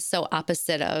how this is so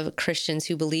opposite of Christians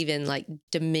who believe in like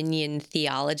dominion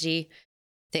theology,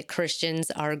 that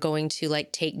Christians are going to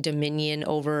like take dominion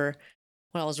over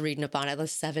what I was reading up on it, the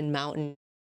 7 mountain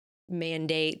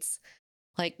mandates.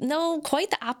 Like, no, quite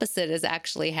the opposite is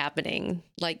actually happening.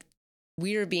 Like,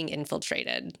 we are being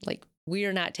infiltrated. Like, we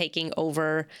are not taking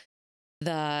over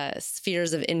the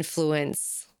spheres of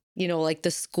influence, like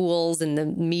the schools and the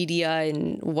media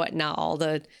and whatnot, all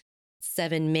the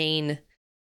 7 main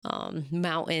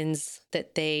mountains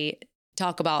that they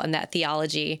talk about in that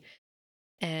theology.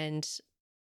 And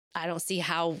I don't see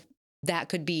how that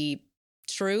could be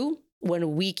true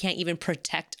when we can't even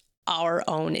protect our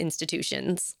own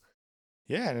institutions.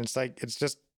 Yeah. And it's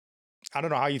just, I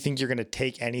don't know how you think you're going to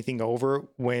take anything over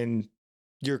when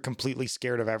you're completely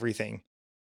scared of everything.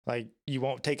 Like, you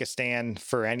won't take a stand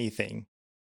for anything.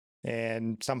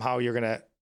 And somehow you're going to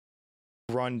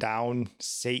run down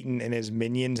Satan and his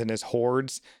minions and his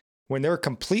hordes when they're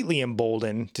completely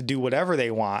emboldened to do whatever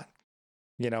they want,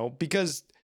 because,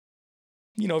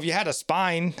 if you had a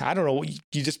spine, I don't know,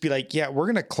 you just be like, yeah, we're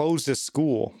going to close this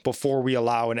school before we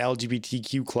allow an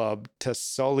LGBTQ club to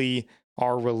sully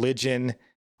our religion,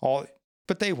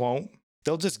 but they won't.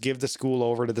 they'll just give the school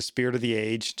over to the spirit of the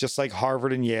age, just like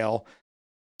Harvard and Yale.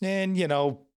 And,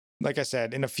 like I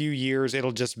said, in a few years,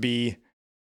 it'll just be,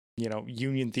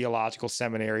 Union Theological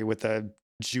Seminary with a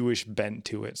Jewish bent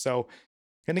to it. So,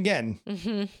 and again,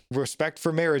 Respect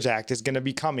for Marriage Act is going to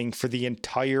be coming for the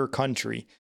entire country.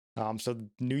 So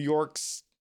New York's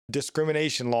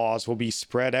discrimination laws will be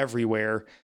spread everywhere.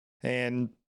 And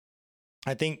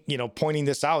I think, pointing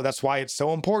this out, that's why it's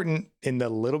so important in the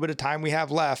little bit of time we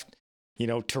have left,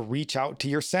 to reach out to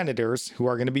your senators who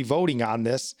are going to be voting on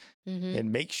this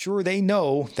and make sure they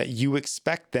know that you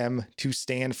expect them to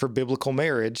stand for biblical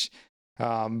marriage.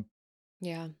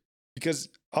 Yeah. Because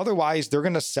otherwise they're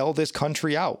going to sell this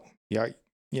country out. Yeah.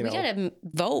 We got to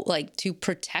vote to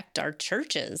protect our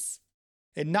churches.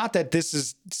 And not that this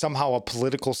is somehow a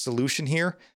political solution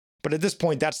here, but at this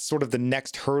point, that's sort of the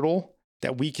next hurdle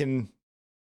that we can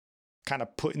kind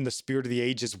of put in the spirit of the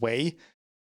age's way.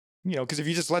 Because if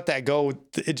you just let that go,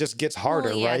 it just gets harder,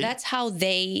 right? That's how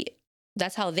they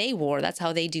war. That's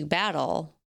how they do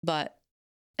battle. But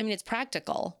I mean, it's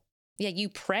practical. Yeah, you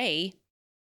pray,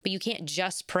 but you can't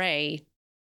just pray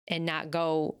and not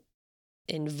go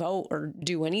and vote or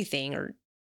do anything or.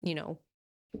 No.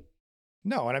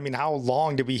 And I mean, how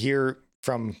long did we hear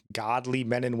from godly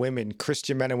men and women,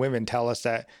 Christian men and women tell us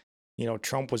that,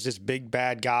 Trump was this big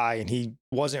bad guy and he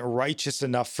wasn't righteous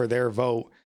enough for their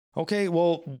vote? Okay,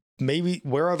 well, maybe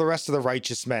where are the rest of the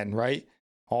righteous men, right?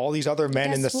 All these other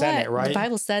men in the Senate, right? The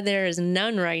Bible said there is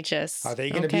none righteous. Are they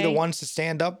going to be the ones to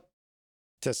stand up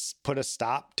to put a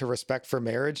stop to respect for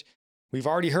marriage? We've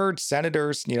already heard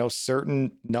senators,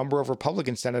 certain number of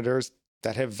Republican senators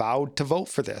that have vowed to vote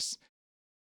for this.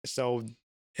 So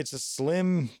it's a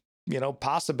slim,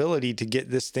 possibility to get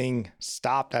this thing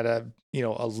stopped at a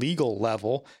legal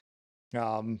level.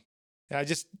 And I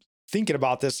just thinking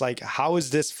about this, how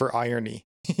is this for irony?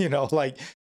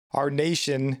 Our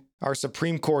nation, our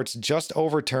Supreme Court's just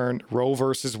overturned Roe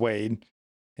versus Wade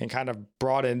and kind of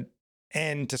brought an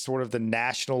end to sort of the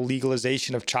national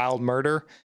legalization of child murder.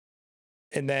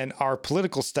 And then our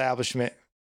political establishment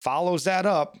follows that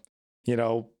up,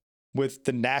 with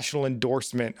the national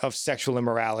endorsement of sexual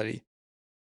immorality.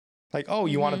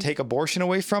 You want to take abortion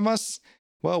away from us?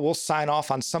 Well, we'll sign off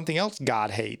on something else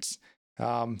God hates.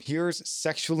 Here's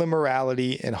sexual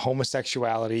immorality and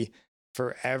homosexuality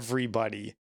for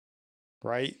everybody,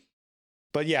 right?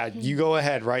 But yeah, you go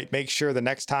ahead, right? Make sure the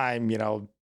next time,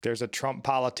 there's a Trump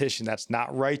politician that's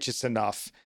not righteous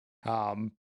enough.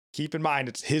 Keep in mind,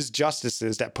 it's his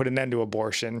justices that put an end to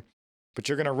abortion, but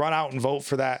you're going to run out and vote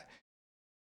for that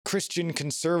Christian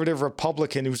conservative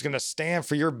Republican who's going to stand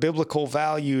for your biblical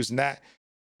values, and that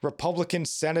Republican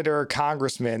senator or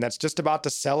congressman that's just about to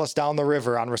sell us down the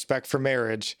river on respect for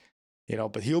marriage,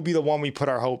 but he'll be the one we put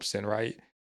our hopes in, right?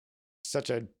 Such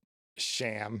a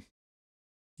sham.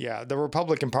 Yeah, the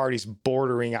Republican Party's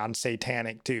bordering on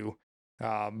satanic too.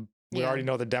 We already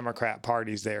know the Democrat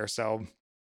Party's there. So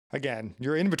again,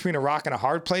 you're in between a rock and a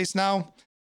hard place now.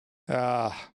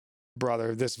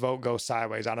 Brother, this vote goes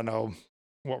sideways. I don't know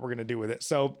what we're going to do with it.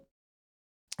 So,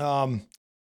 the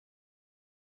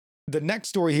next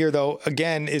story here, though,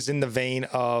 again, is in the vein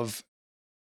of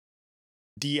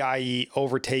DIE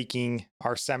overtaking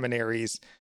our seminaries.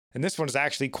 And this one is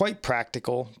actually quite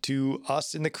practical to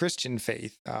us in the Christian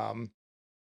faith.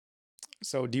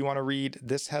 So do you want to read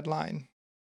this headline?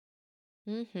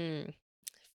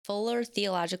 Fuller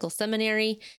Theological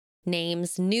Seminary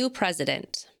names new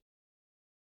president.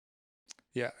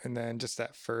 Yeah, and then just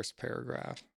that first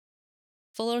paragraph.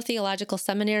 Fuller Theological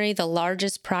Seminary, the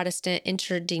largest Protestant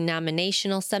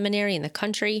interdenominational seminary in the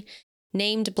country,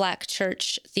 named Black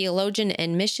church theologian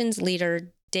and missions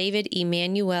leader David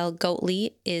Emmanuel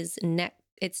Goatley is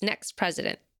its next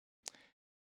president.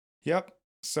 Yep.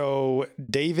 So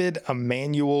David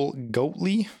Emmanuel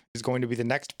Goatley is going to be the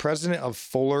next president of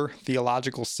Fuller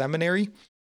Theological Seminary.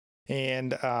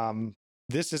 And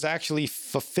this is actually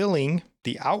fulfilling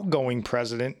the outgoing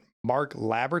president, Mark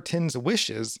Labberton's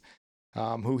wishes,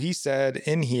 who he said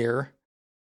in here,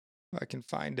 if I can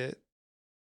find it.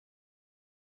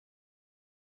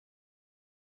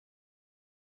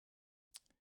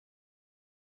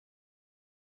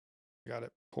 Got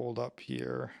it pulled up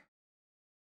here.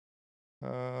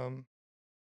 I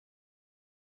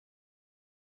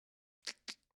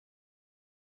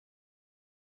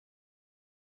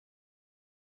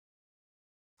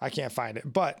can't find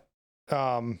it, but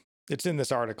it's in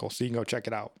this article, so you can go check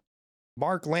it out.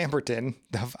 Mark Lamberton,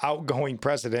 the outgoing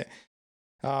president,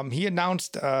 he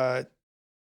announced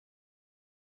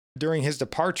during his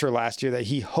departure last year that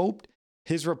he hoped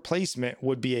his replacement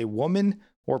would be a woman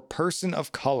or person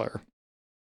of color.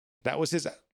 That was his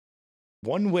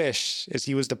one wish as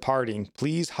he was departing,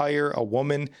 please hire a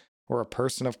woman or a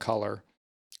person of color.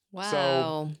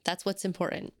 Wow. That's what's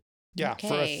important. Yeah,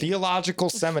 for a Okay. theological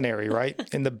seminary,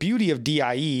 right? And the beauty of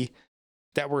DIE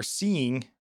that we're seeing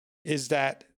is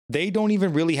that they don't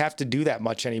even really have to do that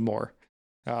much anymore.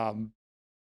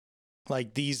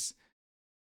 Like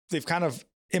they've kind of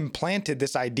implanted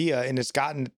this idea and it's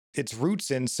gotten its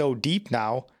roots in so deep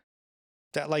now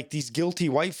that like these guilty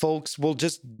white folks will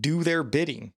just do their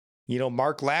bidding. You know,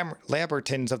 Mark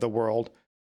Lambertons of the world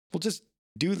will just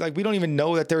do, like, we don't even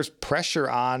know that there's pressure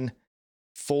on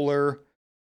Fuller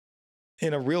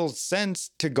in a real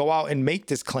sense to go out and make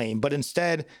this claim, but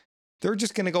instead they're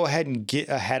just going to go ahead and get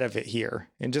ahead of it here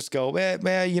and just go,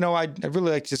 you know, I'd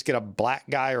really like to just get a black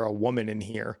guy or a woman in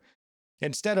here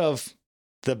instead of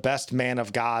the best man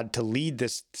of God to lead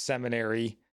this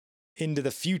seminary into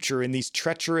the future in these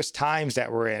treacherous times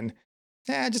that we're in.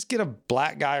 Just get a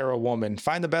black guy or a woman.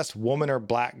 Find the best woman or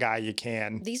black guy you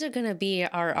can. These are going to be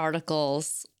our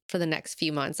articles for the next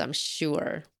few months, I'm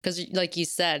sure. Because like you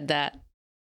said, that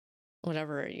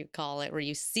whatever you call it, where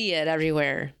you see it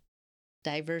everywhere,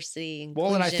 diversity, inclusion.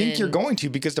 Well, and I think you're going to,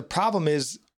 because the problem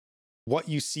is what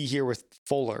you see here with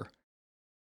Fuller.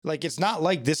 Like, it's not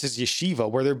like this is yeshiva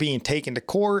where they're being taken to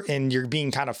court and you're being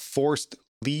kind of forced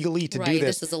legally to do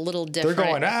this. This is a little different. They're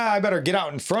going, I better get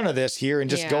out in front of this here and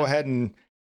just go ahead and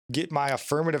get my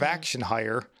affirmative action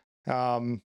hire.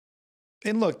 And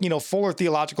look, you know, Fuller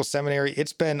Theological Seminary,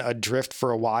 it's been adrift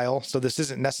for a while, so this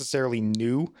isn't necessarily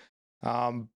new.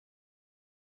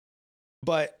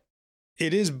 But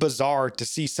it is bizarre to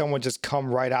see someone just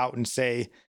come right out and say,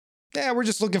 we're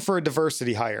just looking for a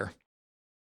diversity hire.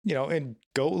 You know, and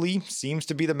Goatley seems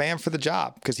to be the man for the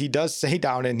job because he does say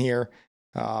down in here,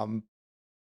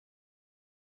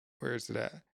 where is it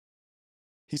at?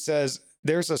 He says,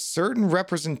 there's a certain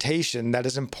representation that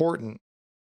is important,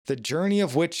 the journey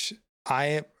of which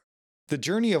I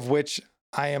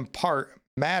am part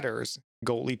matters,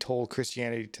 Goatley told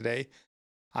Christianity Today.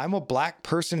 I'm a black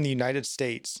person in the United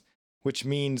States, which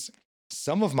means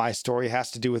some of my story has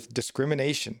to do with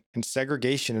discrimination and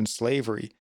segregation and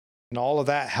slavery. And all of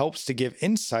that helps to give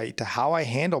insight to how I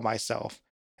handle myself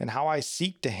and how I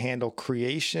seek to handle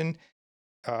creation.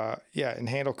 And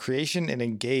handle creation and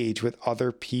engage with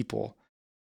other people.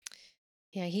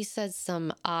 Yeah, he said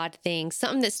some odd things.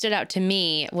 Something that stood out to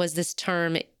me was this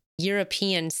term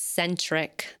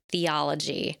European-centric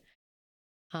theology.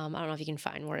 I don't know if you can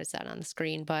find where it's at on the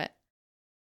screen, but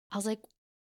I was like,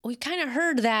 we kind of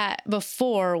heard that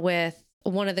before with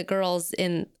one of the girls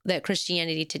in that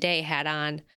Christianity Today had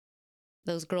on,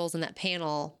 those girls in that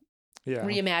panel,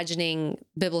 reimagining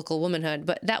biblical womanhood.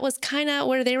 But that was kind of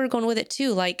where they were going with it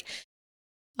too. Like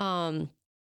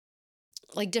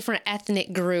different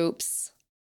ethnic groups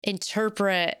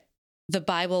interpret the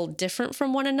Bible different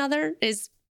from one another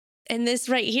and this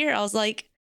right here, I was like,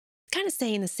 kind of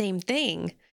saying the same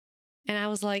thing. And I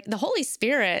was like, the Holy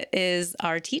Spirit is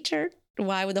our teacher.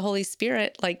 Why would the Holy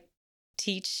Spirit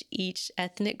teach each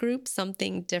ethnic group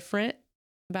something different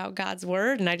about God's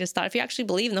word? And I just thought, if you actually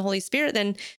believe in the Holy Spirit,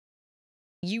 then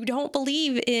you don't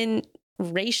believe in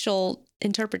racial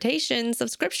interpretations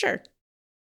of scripture.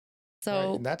 So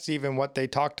right. And that's even what they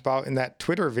talked about in that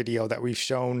Twitter video that we've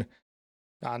shown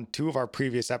on 2 of our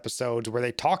previous episodes, where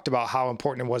they talked about how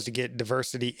important it was to get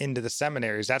diversity into the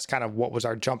seminaries. That's kind of what was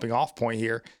our jumping off point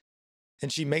here.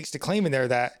 And she makes the claim in there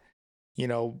that, you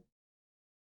know,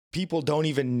 people don't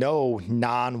even know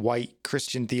non-white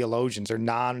Christian theologians or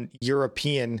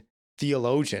non-European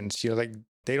theologians. You know, like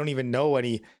they don't even know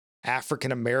any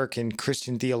African-American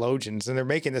Christian theologians. And they're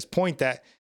making this point that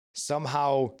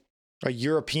somehow a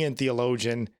European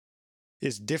theologian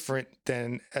is different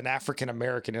than an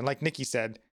African-American. And like Nikki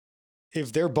said,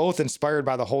 if they're both inspired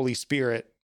by the Holy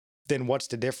Spirit, then what's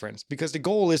the difference? Because the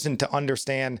goal isn't to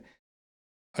understand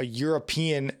a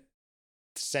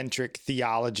European-centric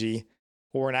theology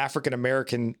or an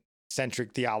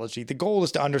African-American-centric theology. The goal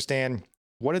is to understand,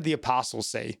 what did the apostles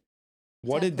say?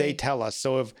 What did they tell us?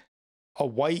 So if a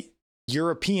white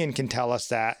European can tell us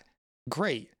that,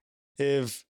 great.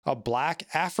 If a black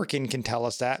African can tell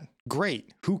us that,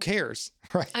 great. Who cares?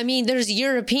 Right. I mean, there's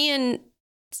Europeans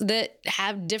that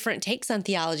have different takes on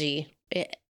theology.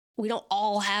 We don't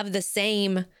all have the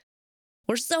same.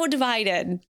 We're so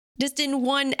divided. Just in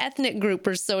one ethnic group,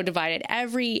 we're so divided.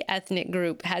 Every ethnic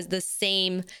group has the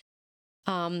same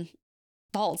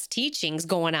false teachings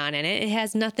going on in it. It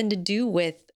has nothing to do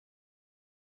with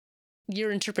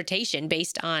your interpretation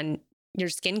based on your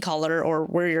skin color or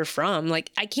where you're from.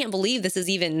 Like, I can't believe this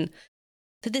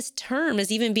term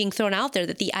is even being thrown out there,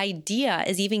 that the idea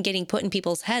is even getting put in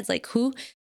people's heads. Like, who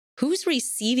who's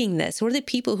receiving this? Who are the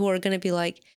people who are going to be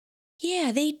like,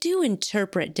 yeah, they do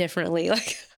interpret differently.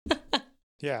 Like,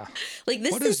 Yeah. like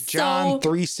this What is does John so,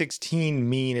 3:16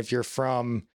 mean if you're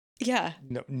from yeah,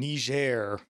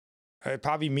 Niger? It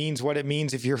probably means what it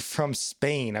means if you're from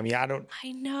Spain. I mean, I it's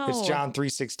know. John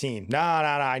 3:16. No.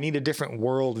 I need a different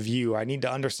worldview. I need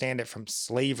to understand it from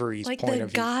slavery's Like point the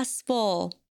of view.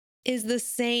 gospel is the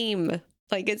same.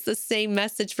 Like it's the same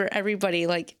message for everybody.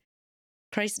 Like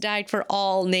Christ died for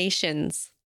all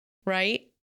nations, right?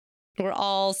 We're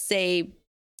all saved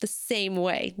the same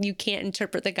way. You can't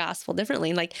interpret the gospel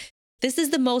differently. Like this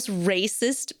is the most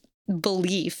racist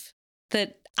belief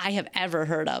that I have ever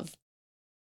heard of.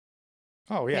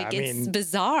 Oh, yeah. Like I it's mean,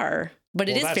 bizarre, but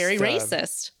it well, is that's very the,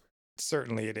 racist.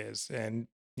 certainly it is. And,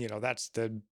 that's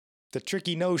the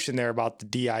tricky notion there about the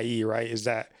DIE, right? Is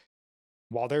that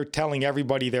while they're telling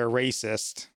everybody they're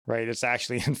racist, right? It's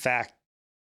actually, in fact,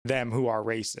 them who are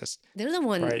racist, They're the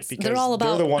ones, right? Because they're all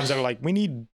about, they're the ones that are like, we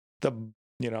need the,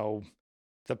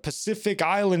 the Pacific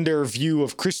Islander view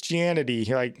of Christianity.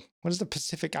 You're like, what is the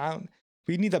Pacific Island?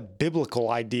 We need the biblical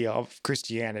idea of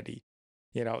Christianity,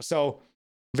 so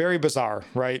very bizarre,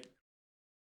 right?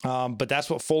 But that's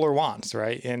what Fuller wants,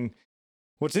 right? And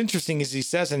what's interesting is he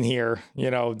says in here,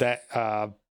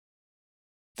 that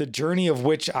the journey of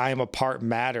which I am a part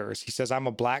matters. He says, I'm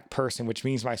a Black person, which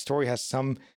means my story has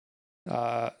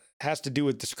to do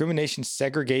with discrimination,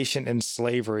 segregation, and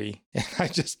slavery.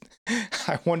 And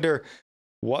I wonder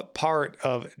what part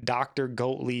of Dr.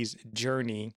 Goatley's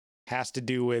journey has to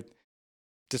do with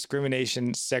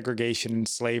discrimination, segregation, and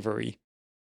slavery.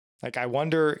 Like, I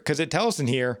wonder, because it tells in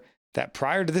here that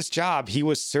prior to this job, he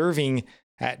was serving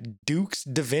at Duke's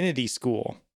Divinity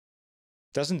School.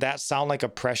 Doesn't that sound like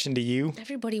oppression to you?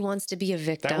 everybody wants to be a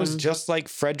victim. That was just like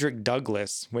Frederick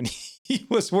Douglass when he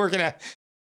was working at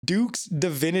Duke's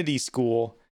Divinity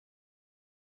School.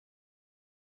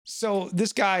 So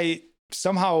this guy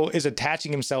somehow is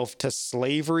attaching himself to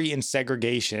slavery and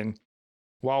segregation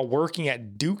while working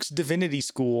at Duke's Divinity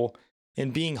School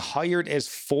and being hired as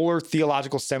Fuller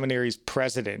Theological Seminary's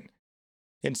president.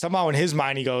 And somehow in his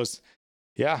mind, he goes,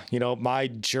 yeah, my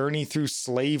journey through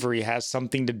slavery has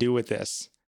something to do with this.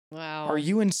 Wow. Are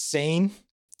you insane?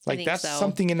 Like, that's so.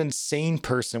 something an insane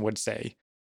person would say.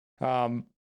 But,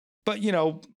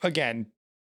 again,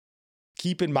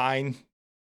 keep in mind.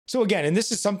 So again, and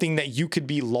this is something that you could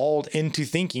be lulled into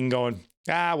thinking, going,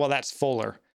 well, that's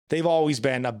Fuller. They've always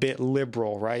been a bit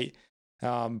liberal, right?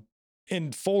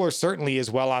 And Fuller certainly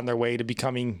is well on their way to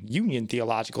becoming Union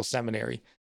Theological Seminary.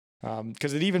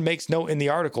 Because it even makes note in the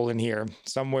article in here,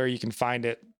 somewhere you can find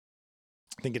it.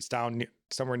 I think it's down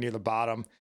somewhere near the bottom.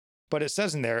 But it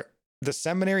says in there, the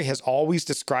seminary has always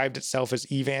described itself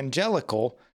as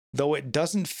evangelical, though it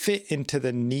doesn't fit into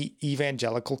the neat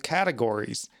evangelical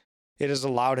categories. It has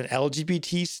allowed an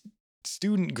LGBT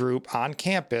student group on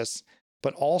campus,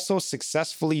 but also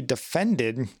successfully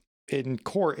defended in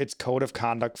court its code of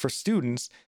conduct for students,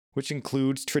 which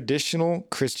includes traditional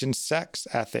Christian sex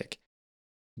ethic.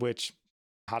 Which,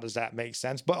 how does that make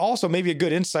sense? But also maybe a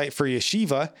good insight for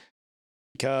yeshiva,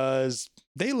 because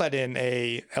they let in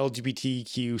a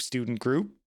LGBTQ student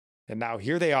group, and now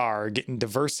here they are getting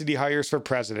diversity hires for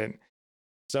president.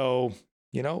 So,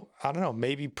 I don't know,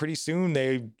 maybe pretty soon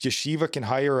yeshiva can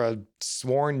hire a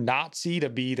sworn Nazi to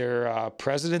be their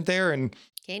president there, and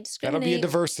Can't discriminate. that'll be a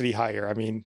diversity hire. I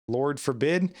mean, Lord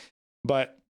forbid.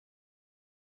 But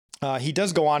he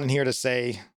does go on in here to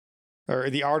say, or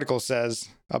the article says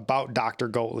about Dr.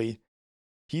 Goatley,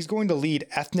 he's going to lead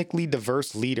ethnically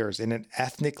diverse leaders in an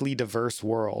ethnically diverse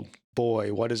world.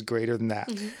 Boy, what is greater than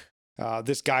that?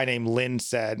 This guy named Lynn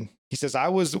said, he says, I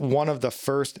was one of the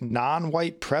first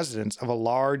non-white presidents of a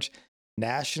large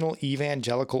national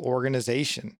evangelical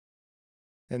organization.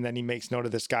 And then he makes note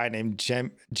of this guy named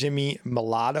Jimmy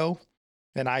Mulatto.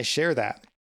 And I share that.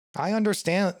 I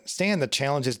understand the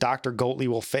challenges Dr. Goatley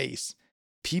will face.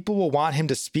 People will want him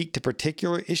to speak to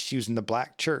particular issues in the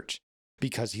Black church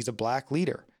because he's a Black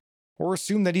leader, or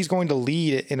assume that he's going to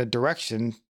lead it in a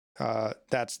direction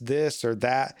that's this or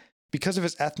that because of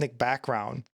his ethnic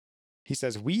background. He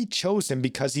says, we chose him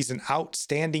because he's an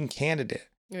outstanding candidate.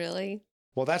 Really?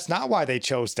 Well, that's not why they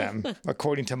chose them.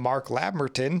 According to Mark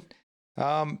Lamberton,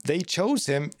 they chose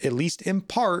him, at least in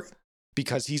part,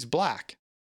 because he's Black.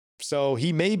 So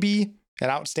he may be an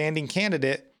outstanding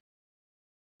candidate,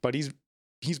 but he's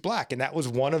Black, and that was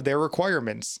one of their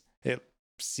requirements, it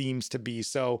seems to be.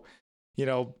 So,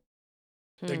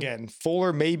 again,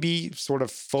 Fuller may be sort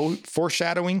of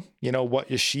foreshadowing, what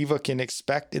yeshiva can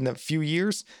expect in the few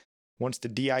years once the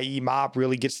DIE mob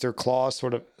really gets their claws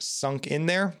sort of sunk in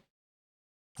there.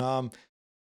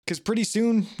 Because Because pretty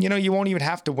soon, you won't even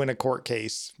have to win a court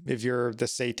case if you're the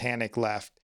satanic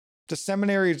left. The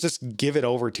seminary will just give it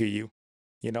over to you.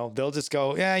 They'll just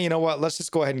go, yeah, you know what? Let's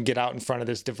just go ahead and get out in front of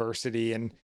this diversity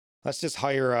and let's just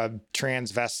hire a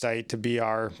transvestite to be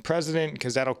our president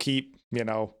because that'll keep,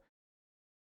 the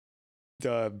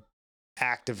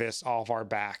activists off our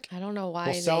back. I don't know why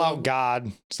we'll sell out God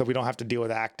so we don't have to deal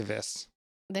with activists.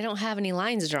 They don't have any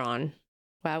lines drawn.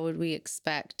 Why would we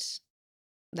expect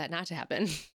that not to happen?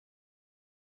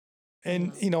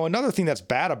 And, another thing that's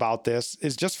bad about this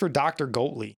is just for Dr.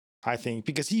 Goatley, I think,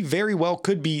 because he very well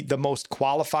could be the most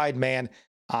qualified man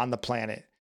on the planet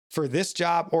for this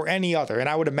job or any other. And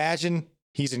I would imagine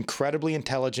he's incredibly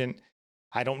intelligent.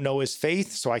 I don't know his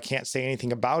faith, so I can't say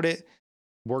anything about it.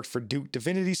 Worked for Duke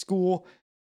Divinity School.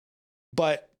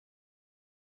 But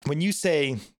when you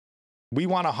say we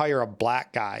want to hire a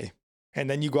black guy and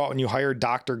then you go out and you hire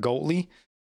Dr. Goatley,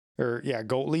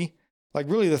 Goatley, like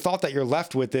really the thought that you're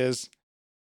left with is,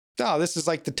 oh, this is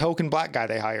like the token black guy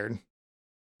they hired.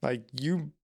 Like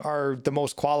you are the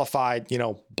most qualified,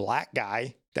 black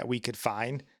guy that we could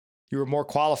find. You were more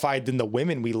qualified than the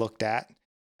women we looked at.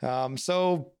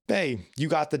 So, hey, you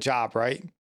got the job, right?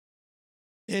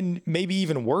 And maybe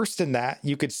even worse than that,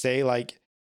 you could say like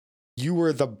you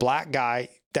were the black guy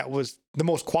that was the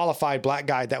most qualified black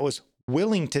guy that was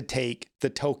willing to take the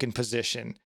token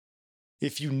position.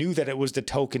 If you knew that it was the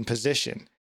token position,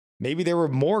 maybe there were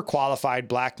more qualified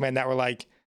black men that were like,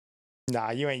 nah,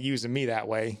 you ain't using me that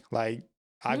way. Like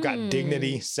I've got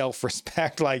dignity,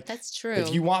 self-respect. Like that's true.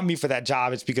 If you want me for that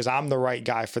job, it's because I'm the right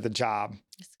guy for the job.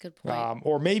 That's a good point.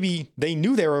 Or maybe they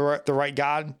knew they were the right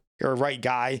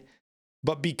guy,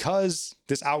 but because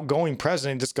this outgoing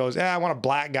president just goes, I want a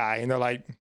black guy. And they're like,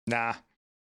 nah,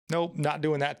 nope, not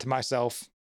doing that to myself.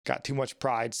 Got too much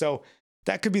pride. So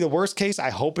that could be the worst case.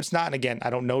 I hope it's not. And again, I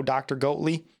don't know Dr.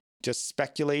 Goatley, just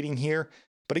speculating here.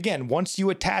 But again, once you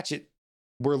attach it,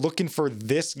 we're looking for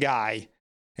this guy.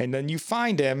 And then you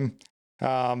find him,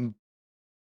 I don't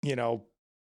know.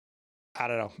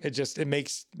 It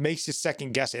makes you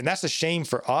second guess it. And that's a shame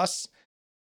for us,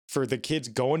 for the kids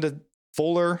going to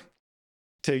Fuller,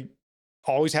 to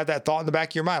always have that thought in the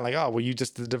back of your mind, like, oh, well, you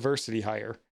just the diversity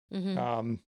hire.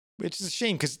 Mm-hmm. Which is a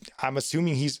shame because I'm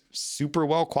assuming he's super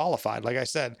well qualified. Like I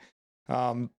said,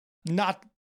 not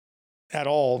at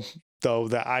all, though,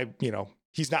 that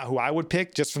he's not who I would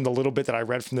pick just from the little bit that I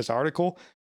read from this article.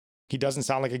 He doesn't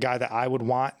sound like a guy that I would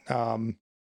want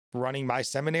running my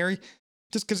seminary,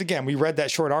 just because, again, we read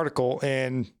that short article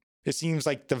and it seems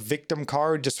like the victim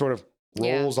card just sort of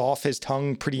rolls off his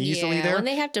tongue pretty easily there. When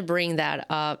they have to bring that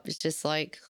up, it's just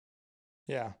like...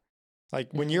 Yeah.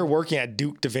 Like when you're working at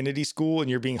Duke Divinity School and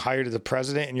you're being hired as a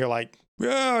president and you're like,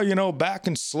 yeah, back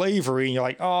in slavery. And you're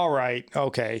like, all right,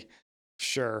 okay,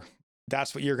 sure.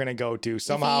 That's what you're going to go to.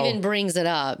 Somehow, if he even brings it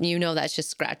up, that's just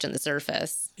scratching the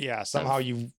surface. Yeah. Somehow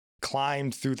you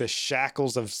climbed through the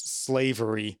shackles of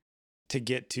slavery to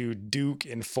get to Duke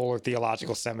and Fuller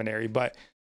Theological Seminary. But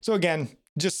so again,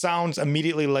 just sounds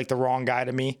immediately like the wrong guy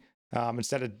to me.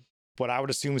 Instead of what I would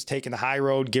assume is taking the high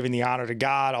road, giving the honor to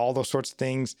God, all those sorts of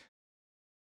things.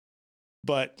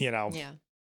 But,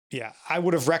 I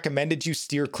would have recommended you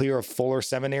steer clear of Fuller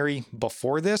Seminary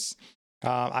before this.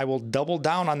 I will double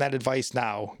down on that advice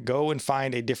now. Go and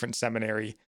find a different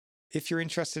seminary if you're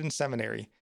interested in seminary.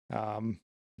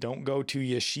 Don't go to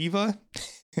Yeshiva.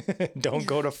 Don't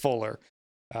go to Fuller.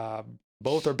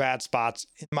 Both are bad spots,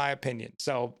 in my opinion.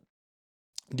 So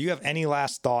do you have any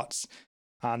last thoughts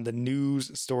on the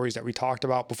news stories that we talked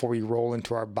about before we roll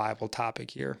into our Bible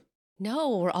topic here?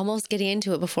 No, we're almost getting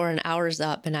into it before an hour's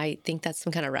up, and I think that's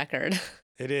some kind of record.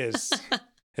 It is.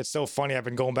 It's so funny. I've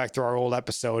been going back through our old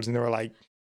episodes, and they were like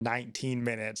 19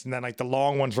 minutes. And then like the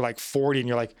long ones were like 40, and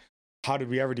you're like, how did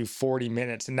we ever do 40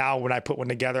 minutes? And now when I put one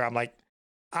together, I'm like,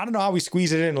 I don't know how we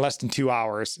squeeze it in less than 2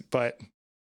 hours, but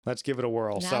let's give it a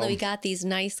whirl. Now that we got these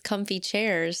nice, comfy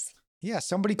chairs. Yeah,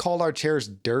 somebody called our chairs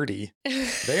dirty.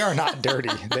 They are not dirty.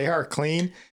 They are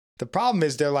clean. The problem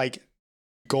is they're like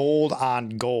gold on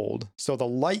gold. So the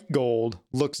light gold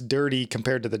looks dirty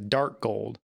compared to the dark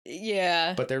gold.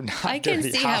 Yeah. But they're not I dirty.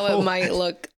 can see how it might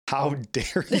look. How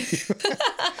dare you?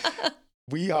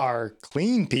 We are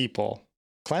clean people.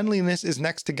 Cleanliness is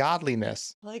next to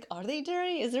godliness. Like, are they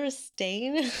dirty? Is there a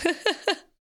stain?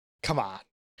 Come on.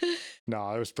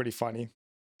 No, it was pretty funny.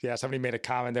 Yeah, somebody made a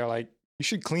comment. They're like, you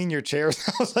should clean your chairs.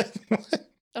 I was like, what?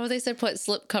 Oh, they said put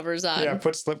slip covers on. Yeah,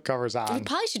 put slip covers on. We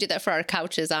probably should do that for our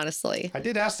couches, honestly. I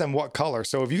did ask them what color.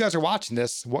 So if you guys are watching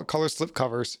this, what color slip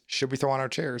covers should we throw on our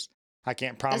chairs? I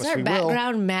can't promise we will. Does our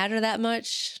background matter that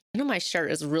much? I know my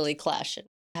shirt is really clashing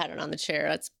pattern on the chair.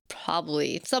 That's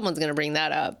probably, someone's going to bring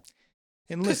that up.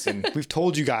 And listen, we've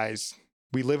told you guys,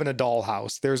 we live in a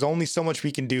dollhouse. There's only so much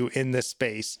we can do in this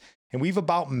space, and we've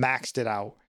about maxed it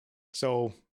out.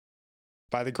 So,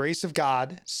 by the grace of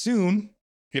God, soon,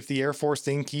 if the Air Force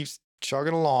thing keeps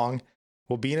chugging along,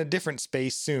 we'll be in a different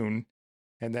space soon.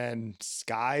 And then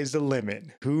sky's the limit.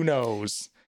 Who knows?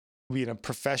 We'll be in a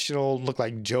professional, look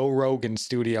like Joe Rogan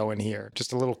studio in here.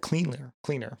 Just a little cleaner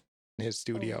in his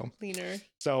studio. Oh, cleaner.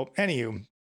 So, anywho,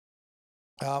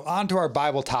 on to our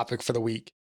Bible topic for the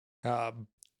week.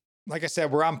 Like I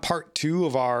said, we're on part 2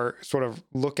 of our sort of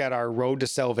look at our road to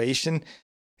salvation.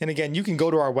 And again, you can go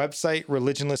to our website,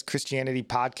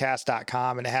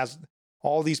 religionlesschristianitypodcast.com, and it has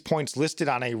all these points listed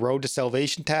on a road to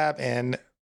salvation tab and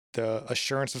the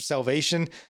assurance of salvation.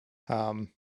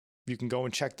 You can go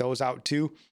and check those out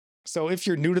too. So if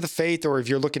you're new to the faith, or if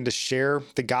you're looking to share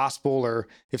the gospel, or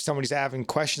if somebody's having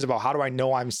questions about how do I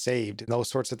know I'm saved and those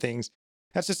sorts of things,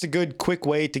 that's just a good quick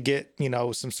way to get,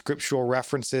 some scriptural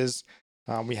references.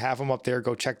 We have them up there.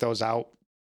 Go check those out.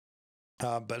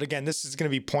 But again, this is going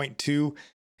to be point 2.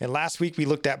 And last week we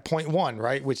looked at point 1,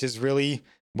 right? Which is really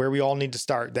where we all need to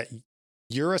start, that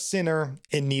you're a sinner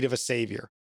in need of a savior.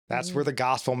 That's where the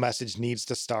gospel message needs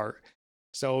to start.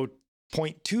 So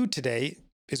point 2 today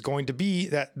is going to be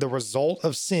that the result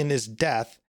of sin is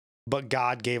death, but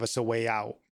God gave us a way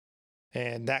out.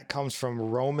 And that comes from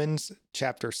Romans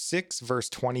chapter 6, verse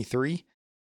 23,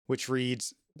 which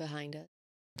reads, behind it.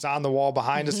 It's on the wall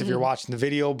behind us if you're watching the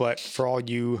video, but for all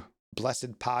you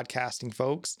blessed podcasting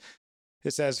folks,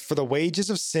 it says, "For the wages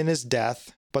of sin is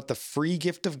death, but the free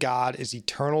gift of God is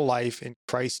eternal life in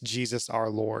Christ Jesus our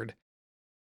Lord."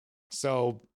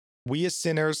 So we as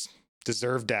sinners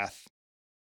deserve death,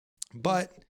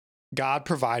 but God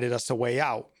provided us a way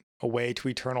out, a way to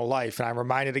eternal life. And I'm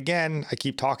reminded again, I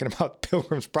keep talking about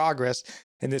Pilgrim's Progress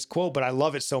in this quote, but I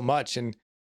love it so much. And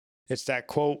it's that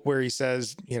quote where he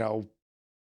says,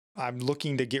 I'm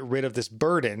looking to get rid of this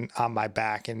burden on my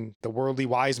back. And the worldly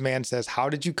wise man says, how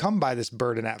did you come by this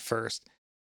burden at first?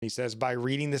 He says, by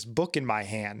reading this book in my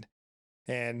hand.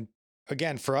 And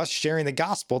again, for us sharing the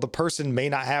gospel, the person may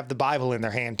not have the Bible in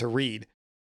their hand to read.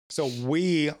 So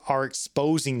we are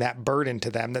exposing that burden to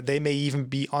them that they may even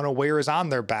be unaware is on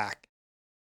their back.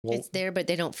 Well, it's there, but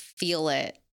they don't feel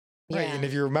it. Right. Yeah. And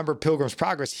if you remember Pilgrim's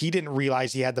Progress, he didn't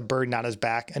realize he had the burden on his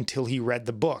back until he read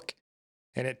the book.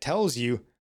 And it tells you,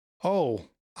 oh,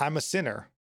 I'm a sinner.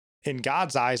 In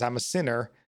God's eyes, I'm a sinner.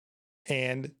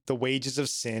 And the wages of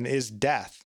sin is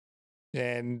death.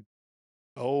 And,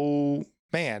 oh,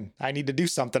 man, I need to do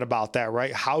something about that,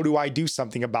 right? How do I do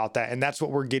something about that? And that's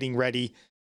what we're getting ready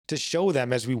to show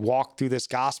them as we walk through this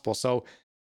gospel. So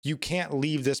you can't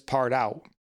leave this part out,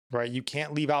 right? You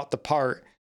can't leave out the part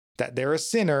that they're a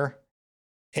sinner,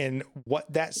 and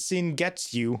what that sin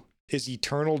gets you is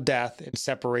eternal death and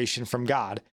separation from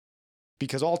God,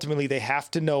 because ultimately they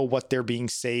have to know what they're being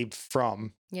saved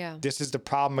from. Yeah. This is the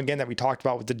problem, again, that we talked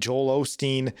about with the Joel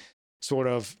Osteen sort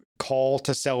of call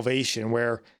to salvation,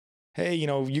 where, hey,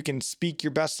 you can speak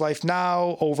your best life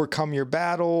now, overcome your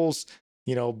battles,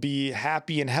 be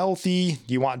happy and healthy.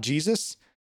 You want Jesus?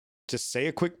 Just say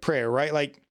a quick prayer, right?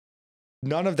 Like,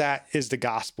 none of that is the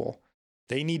gospel.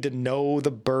 They need to know the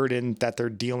burden that they're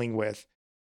dealing with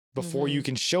before you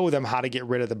can show them how to get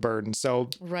rid of the burden. So,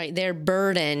 right. Their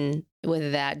burden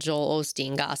with that Joel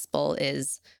Osteen gospel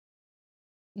is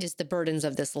just the burdens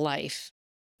of this life.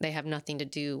 They have nothing to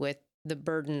do with the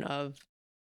burden of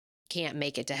can't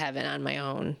make it to heaven on my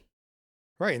own.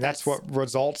 Right. And that's what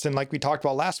results in, like we talked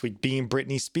about last week, being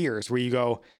Britney Spears, where you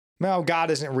go, no, God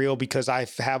isn't real because I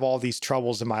have all these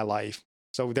troubles in my life.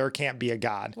 So there can't be a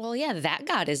God. Well, yeah, that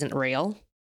God isn't real.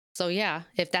 So yeah,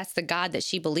 if that's the God that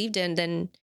she believed in, then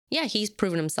yeah, he's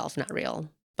proven himself not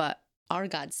real. But our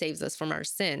God saves us from our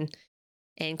sin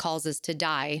and calls us to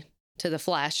die to the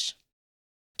flesh.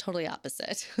 Totally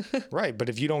opposite. Right. But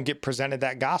if you don't get presented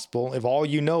that gospel, if all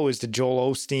you know is the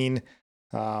Joel Osteen,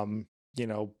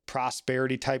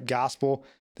 prosperity type gospel,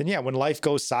 then yeah, when life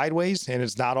goes sideways and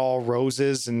it's not all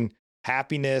roses and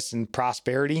happiness and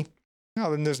prosperity,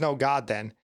 no, then there's no God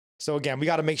then. So again, we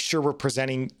got to make sure we're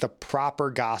presenting the proper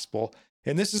gospel.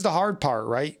 And this is the hard part,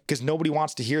 right? Because nobody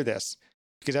wants to hear this,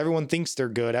 because everyone thinks they're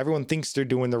good. Everyone thinks they're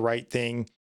doing the right thing.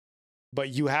 But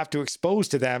you have to expose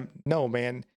to them, no,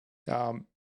 man,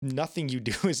 nothing you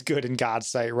do is good in God's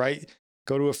sight, right?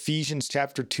 Go to Ephesians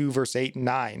chapter 2, verse 8 and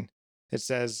 9. It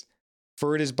says,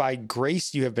 "For it is by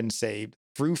grace you have been saved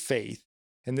through faith.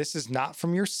 And this is not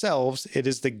from yourselves. It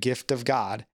is the gift of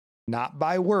God, not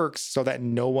by works, so that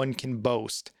no one can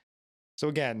boast." So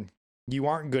again, you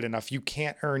aren't good enough. You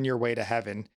can't earn your way to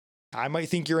heaven. I might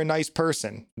think you're a nice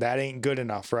person. That ain't good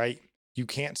enough, right? You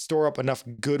can't store up enough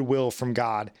goodwill from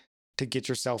God to get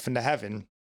yourself into heaven.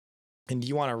 And do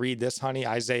you want to read this, honey?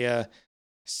 Isaiah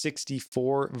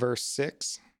 64, verse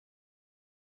 6.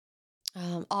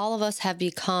 All of us have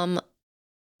become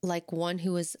like one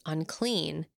who is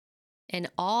unclean, and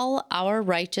all our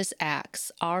righteous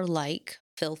acts are like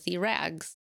filthy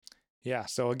rags. Yeah.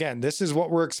 So again, this is what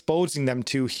we're exposing them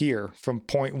to here from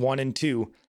point 1 and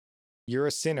 2. You're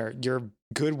a sinner. Your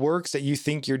good works that you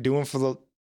think you're doing for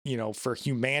for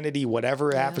humanity,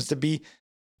 whatever it happens to be,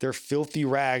 they're filthy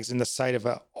rags in the sight of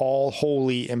an all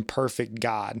holy and perfect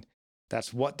God.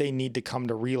 That's what they need to come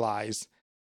to realize.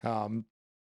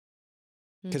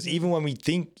 Because even when we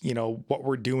think, what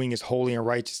we're doing is holy and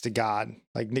righteous to God,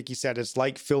 like Nikki said, it's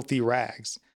like filthy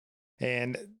rags.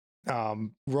 And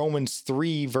Romans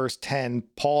 3, verse 10,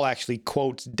 Paul actually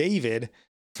quotes David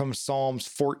from Psalms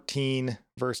 14,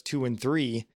 verse 2 and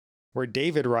 3, where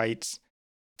David writes,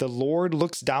 "The Lord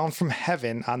looks down from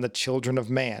heaven on the children of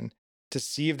man to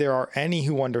see if there are any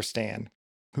who understand,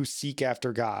 who seek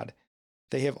after God.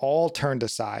 They have all turned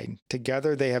aside.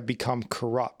 Together they have become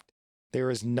corrupt. There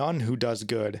is none who does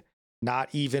good, not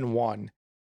even one."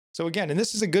 So again, and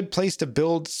this is a good place to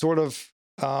build sort of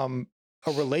a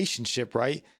relationship,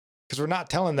 right? Because we're not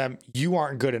telling them you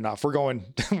aren't good enough. We're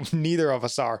going, neither of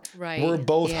us are. Right. We're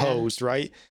both hosed,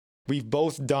 right? We've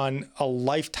both done a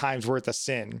lifetime's worth of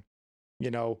sin.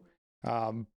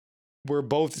 We're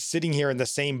both sitting here in the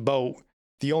same boat.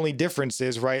 The only difference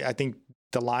is, right, I think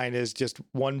the line is just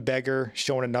one beggar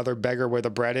showing another beggar where the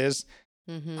bread is.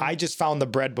 I just found the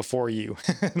bread before you.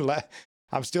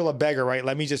 I'm still a beggar, right?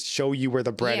 Let me just show you where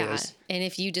the bread is. And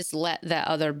if you just let that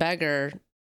other beggar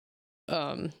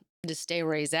just stay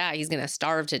where he's at, he's going to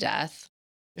starve to death.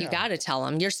 You got to tell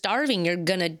him, you're starving, you're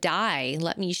going to die.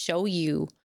 Let me show you.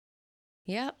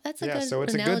 Yeah, that's a good so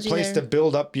it's a analogy good place there. to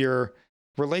build up your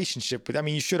relationship with. I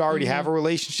mean, you should already have a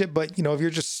relationship, but if you're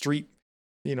just street,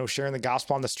 sharing the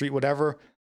gospel on the street, whatever,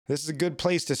 this is a good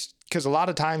place because a lot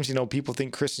of times, people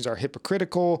think Christians are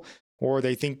hypocritical or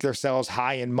they think themselves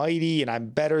high and mighty and I'm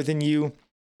better than you.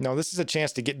 No, this is a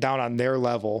chance to get down on their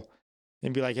level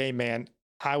and be like, hey man,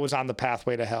 I was on the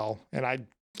pathway to hell and I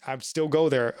still go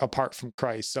there apart from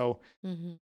Christ. So,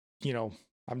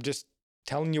 I'm just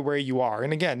telling you where you are.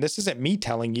 And again, this isn't me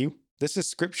telling you. This is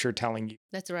scripture telling you.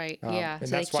 That's right. And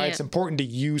so that's why it's important to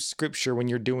use scripture when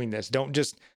you're doing this. Don't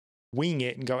just wing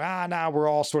it and go, we're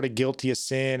all sort of guilty of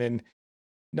sin. And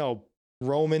no,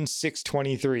 Romans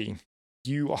 6:23,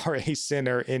 you are a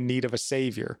sinner in need of a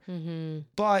savior.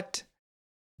 But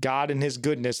God in his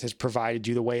goodness has provided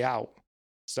you the way out.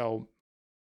 So,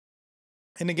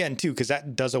 and again, too, because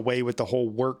that does away with the whole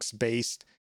works-based,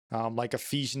 like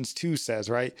Ephesians 2 says,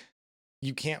 right?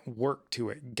 You can't work to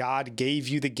it. God gave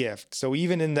you the gift. So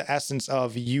even in the essence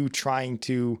of you trying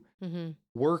to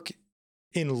work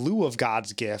in lieu of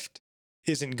God's gift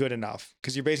isn't good enough,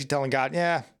 because you're basically telling God,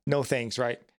 no thanks,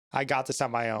 right? I got this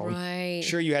on my own. Right.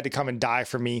 Sure, you had to come and die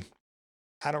for me.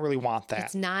 I don't really want that.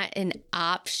 It's not an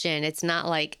option. It's not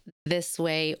like this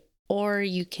way, or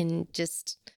you can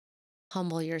just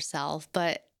humble yourself.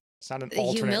 But it's not an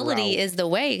alternate humility route. is the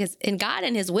way, because God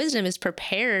in his wisdom has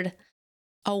prepared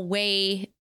a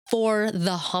way for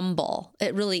the humble.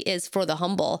 It really is for the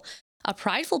humble. A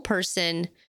prideful person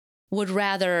would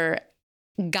rather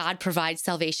God provide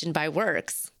salvation by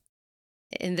works.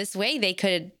 In this way, they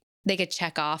could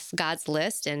check off God's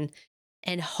list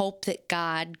and hope that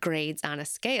God grades on a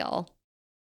scale.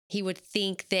 He would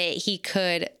think that he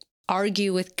could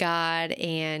argue with God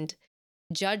and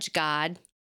judge God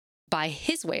by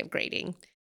his way of grading.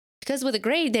 Because with a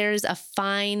grade, there's a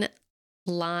fine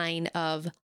line of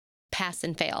pass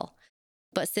and fail.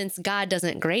 But since God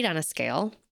doesn't grade on a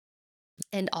scale,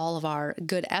 and all of our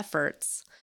good efforts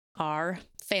are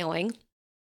failing,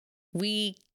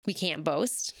 we can't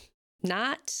boast. We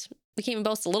can't even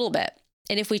boast a little bit.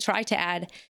 And if we try to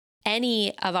add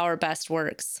any of our best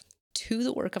works to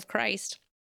the work of Christ,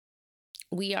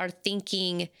 we are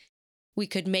thinking we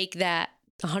could make that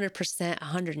 100%,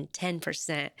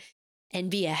 110%,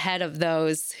 and be ahead of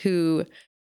those who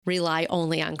rely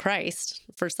only on Christ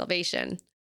for salvation.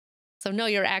 So no,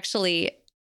 you're actually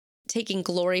taking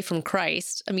glory from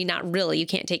Christ. I mean, not really. You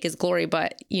can't take his glory,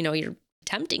 but you're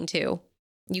attempting to.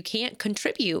 You can't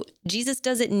contribute. Jesus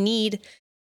doesn't need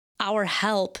our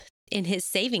help in his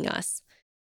saving us.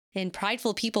 And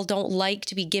prideful people don't like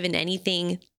to be given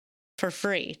anything for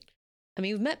free. I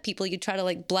mean, we've met people, you try to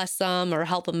like bless them or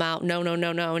help them out. No.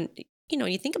 And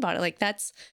you think about it, like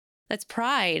that's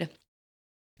pride.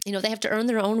 They have to earn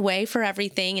their own way for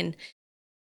everything. And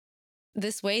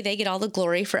this way they get all the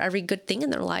glory for every good thing in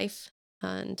their life.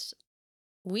 And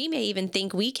we may even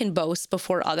think we can boast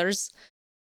before others,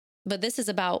 but this is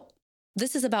about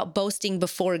this is about boasting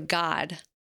before God.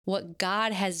 What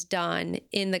God has done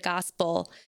in the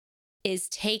gospel is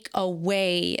take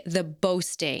away the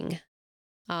boasting.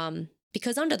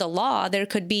 Because under the law, there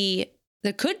could be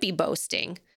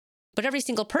boasting, but every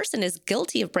single person is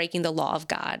guilty of breaking the law of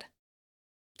God.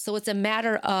 So it's a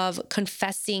matter of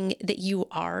confessing that you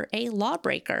are a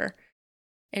lawbreaker,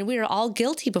 and we are all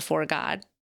guilty before God.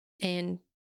 And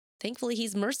thankfully,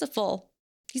 He's merciful.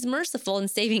 He's merciful in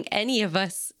saving any of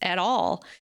us at all.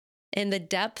 And the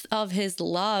depth of His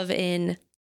love in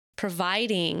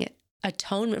providing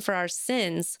atonement for our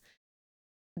sins,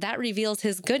 that reveals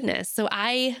His goodness. So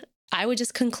I would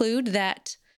just conclude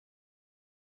that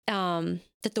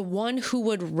that the one who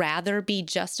would rather be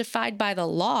justified by the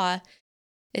law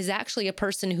is actually a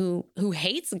person who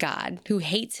hates God, who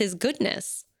hates His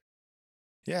goodness.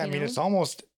 Yeah, I mean, it's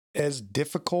almost as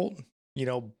difficult,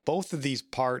 both of these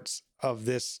parts of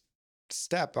this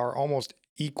step are almost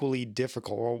equally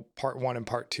difficult, or part one and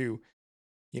part two.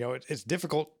 It's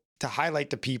difficult to highlight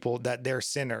to people that they're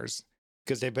sinners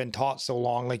because they've been taught so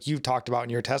long, like you've talked about in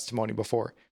your testimony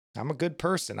before. I'm a good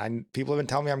person. People have been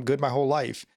telling me I'm good my whole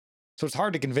life. So it's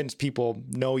hard to convince people,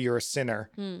 no, you're a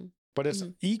sinner. But it's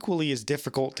equally as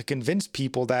difficult to convince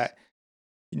people that,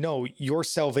 no, your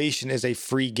salvation is a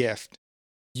free gift.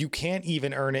 You can't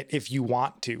even earn it if you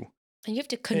want to. And you have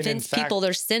to convince people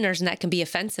they're sinners, and that can be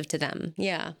offensive to them.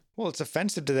 Yeah. Well, it's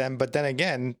offensive to them. But then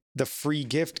again, the free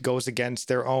gift goes against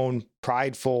their own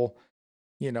prideful,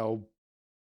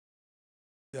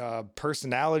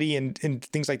 personality and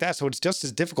things like that. So it's just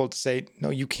as difficult to say, no,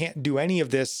 you can't do any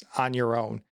of this on your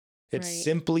own. It's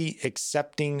simply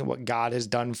accepting what God has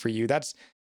done for you. That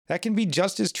can be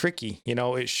just as tricky.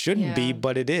 It shouldn't be,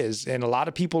 but it is. And a lot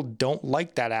of people don't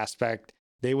like that aspect.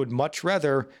 They would much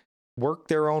rather work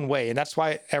their own way. And that's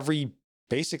why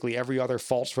basically every other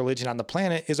false religion on the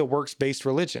planet is a works-based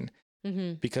religion,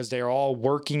 because they're all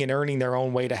working and earning their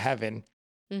own way to heaven.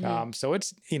 So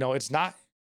it's,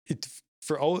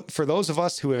 for those of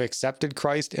us who have accepted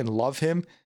Christ and love Him,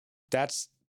 that's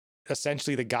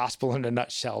essentially the gospel in a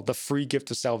nutshell, the free gift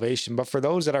of salvation. But for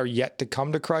those that are yet to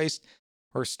come to Christ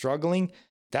or struggling,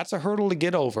 that's a hurdle to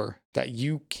get over, that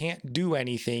you can't do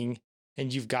anything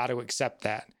and you've got to accept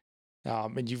that.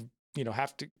 And you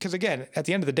have to, because again, at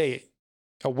the end of the day,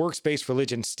 a works-based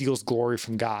religion steals glory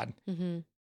from God.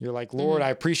 You're like, Lord, I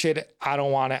appreciate it. I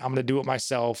don't want it. I'm going to do it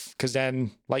myself. Because then,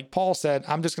 like Paul said,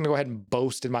 I'm just going to go ahead and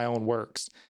boast in my own works.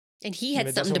 And he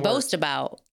had something to boast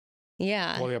about.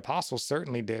 Yeah. Well, the apostles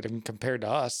certainly did, and compared to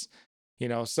us,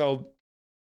 so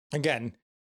again,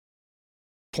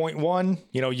 point one,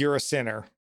 you're a sinner.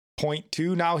 Point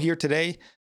two, now here today,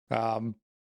 the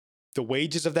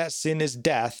wages of that sin is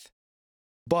death,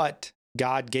 but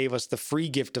God gave us the free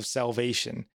gift of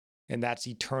salvation, and that's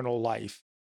eternal life.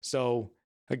 So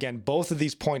again, both of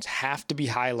these points have to be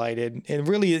highlighted. And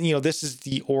really, this is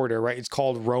the order, right? It's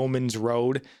called Romans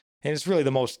Road. And it's really the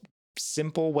most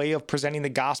simple way of presenting the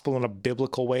gospel in a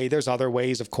biblical way. There's other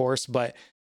ways, of course, but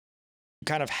you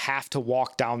kind of have to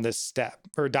walk down this step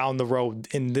or down the road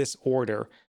in this order,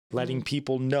 letting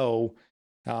people know.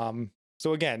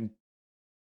 So again,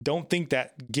 don't think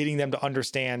that getting them to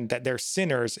understand that they're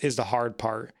sinners is the hard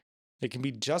part. It can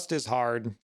be just as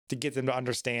hard to get them to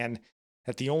understand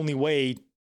that the only way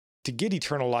to get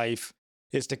eternal life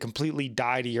is to completely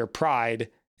die to your pride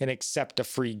and accept a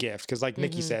free gift. Because like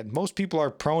Nikki said, most people are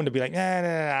prone to be like,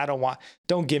 nah,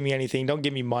 don't give me anything. Don't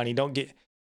give me money.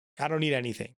 I don't need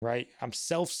anything, right? I'm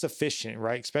self-sufficient,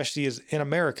 right? Especially as in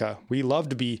America, we love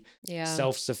to be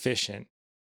self-sufficient.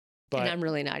 But and I'm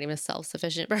really not even a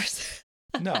self-sufficient person.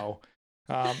 No.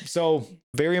 So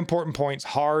very important points,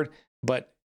 hard,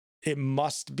 but it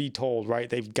must be told, right?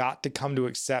 They've got to come to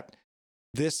accept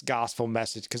this gospel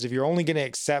message. Because if you're only going to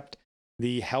accept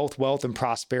the health, wealth, and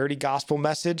prosperity gospel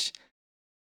message,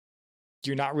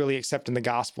 you're not really accepting the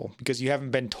gospel, because you haven't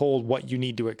been told what you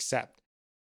need to accept.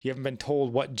 You haven't been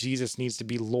told what Jesus needs to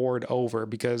be Lord over,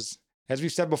 because as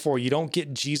we've said before, you don't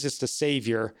get Jesus the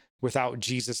Savior without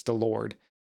Jesus the Lord.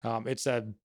 It's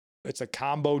a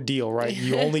combo deal, right?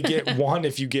 You only get one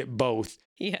if you get both.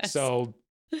 Yes. So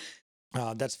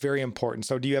that's very important.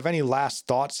 So do you have any last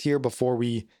thoughts here before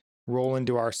we roll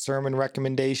into our sermon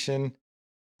recommendation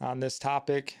on this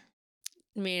topic?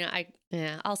 I mean,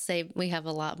 I'll say we have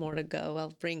a lot more to go.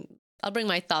 I'll bring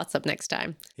my thoughts up next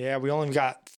time. Yeah, we only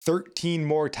got 13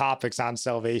 more topics on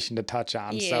salvation to touch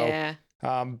on. Yeah.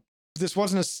 So this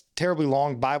wasn't a terribly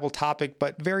long Bible topic,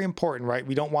 but very important, right?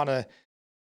 We don't want to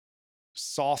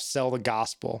soft sell the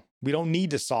gospel. We don't need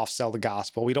to soft sell the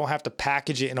gospel. We don't have to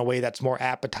package it in a way that's more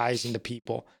appetizing to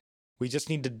people. We just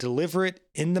need to deliver it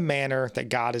in the manner that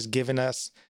God has given us,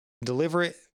 deliver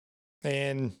it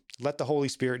and let the Holy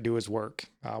Spirit do his work.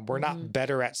 We're not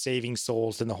better at saving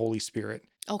souls than the Holy Spirit.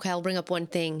 Okay, I'll bring up one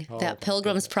thing. Oh, That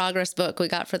Pilgrim's Progress book we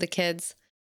got for the kids,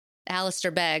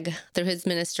 Alistair Begg, through his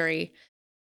ministry.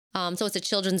 So it's a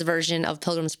children's version of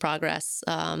Pilgrim's Progress,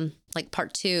 like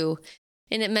part 2.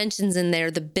 And it mentions in there,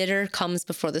 the bitter comes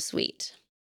before the sweet.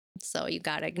 So you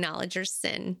got to acknowledge your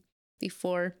sin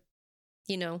before,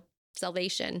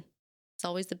 salvation. It's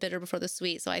always the bitter before the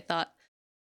sweet. So I thought,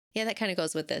 yeah, that kind of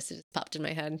goes with this. It just popped in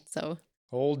my head. So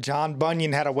old John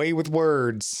Bunyan had a way with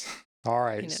words. All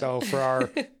right. So for our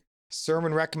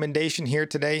sermon recommendation here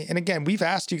today, and again, we've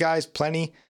asked you guys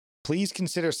plenty. Please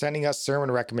consider sending us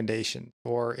sermon recommendations,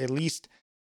 or at least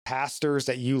pastors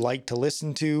that you like to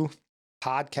listen to,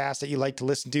 podcasts that you like to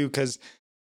listen to, because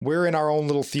we're in our own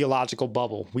little theological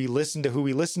bubble. We listen to who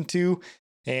we listen to.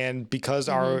 And because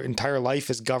our entire life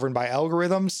is governed by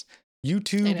algorithms,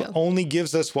 YouTube only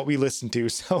gives us what we listen to.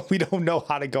 So we don't know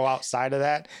how to go outside of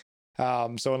that.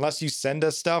 So unless you send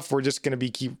us stuff, we're just going to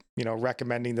keep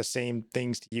recommending the same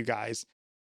things to you guys.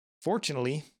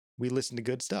 Fortunately, we listen to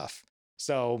good stuff.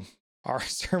 So our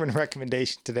sermon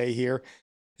recommendation today here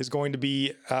is going to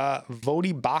be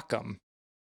Voddie Baucham.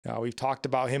 We've talked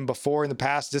about him before in the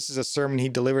past. This is a sermon he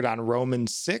delivered on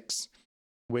Romans 6,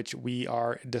 which we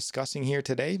are discussing here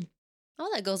today. Oh,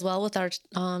 that goes well with our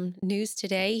news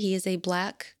today. He is a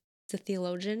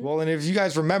theologian. Well, and if you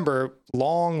guys remember,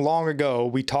 long ago,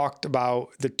 we talked about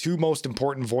the 2 most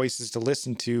important voices to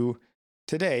listen to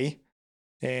today.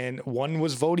 And one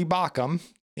was Voddie Baucham,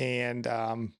 and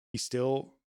we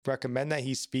still recommend that.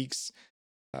 He speaks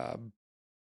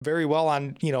very well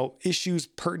on, issues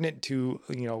pertinent to,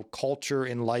 culture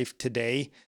and life today,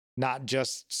 not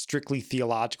just strictly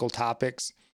theological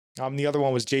topics. The other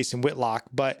one was Jason Whitlock.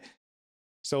 But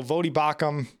so Voddie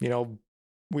Baucham,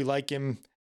 we like him,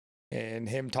 and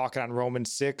him talking on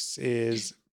Romans 6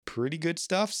 is pretty good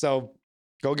stuff. So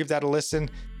go give that a listen,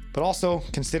 but also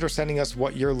consider sending us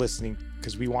what you're listening,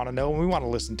 because we want to know and we want to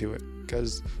listen to it,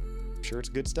 because I'm sure it's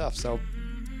good stuff. So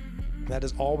that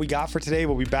is all we got for today.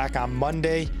 We'll be back on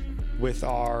Monday with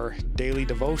our daily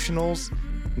devotionals,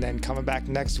 and then coming back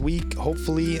next week,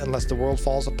 hopefully, unless the world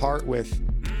falls apart, with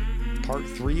part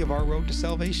 3 of our road to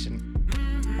salvation.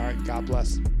 All right, God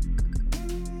bless.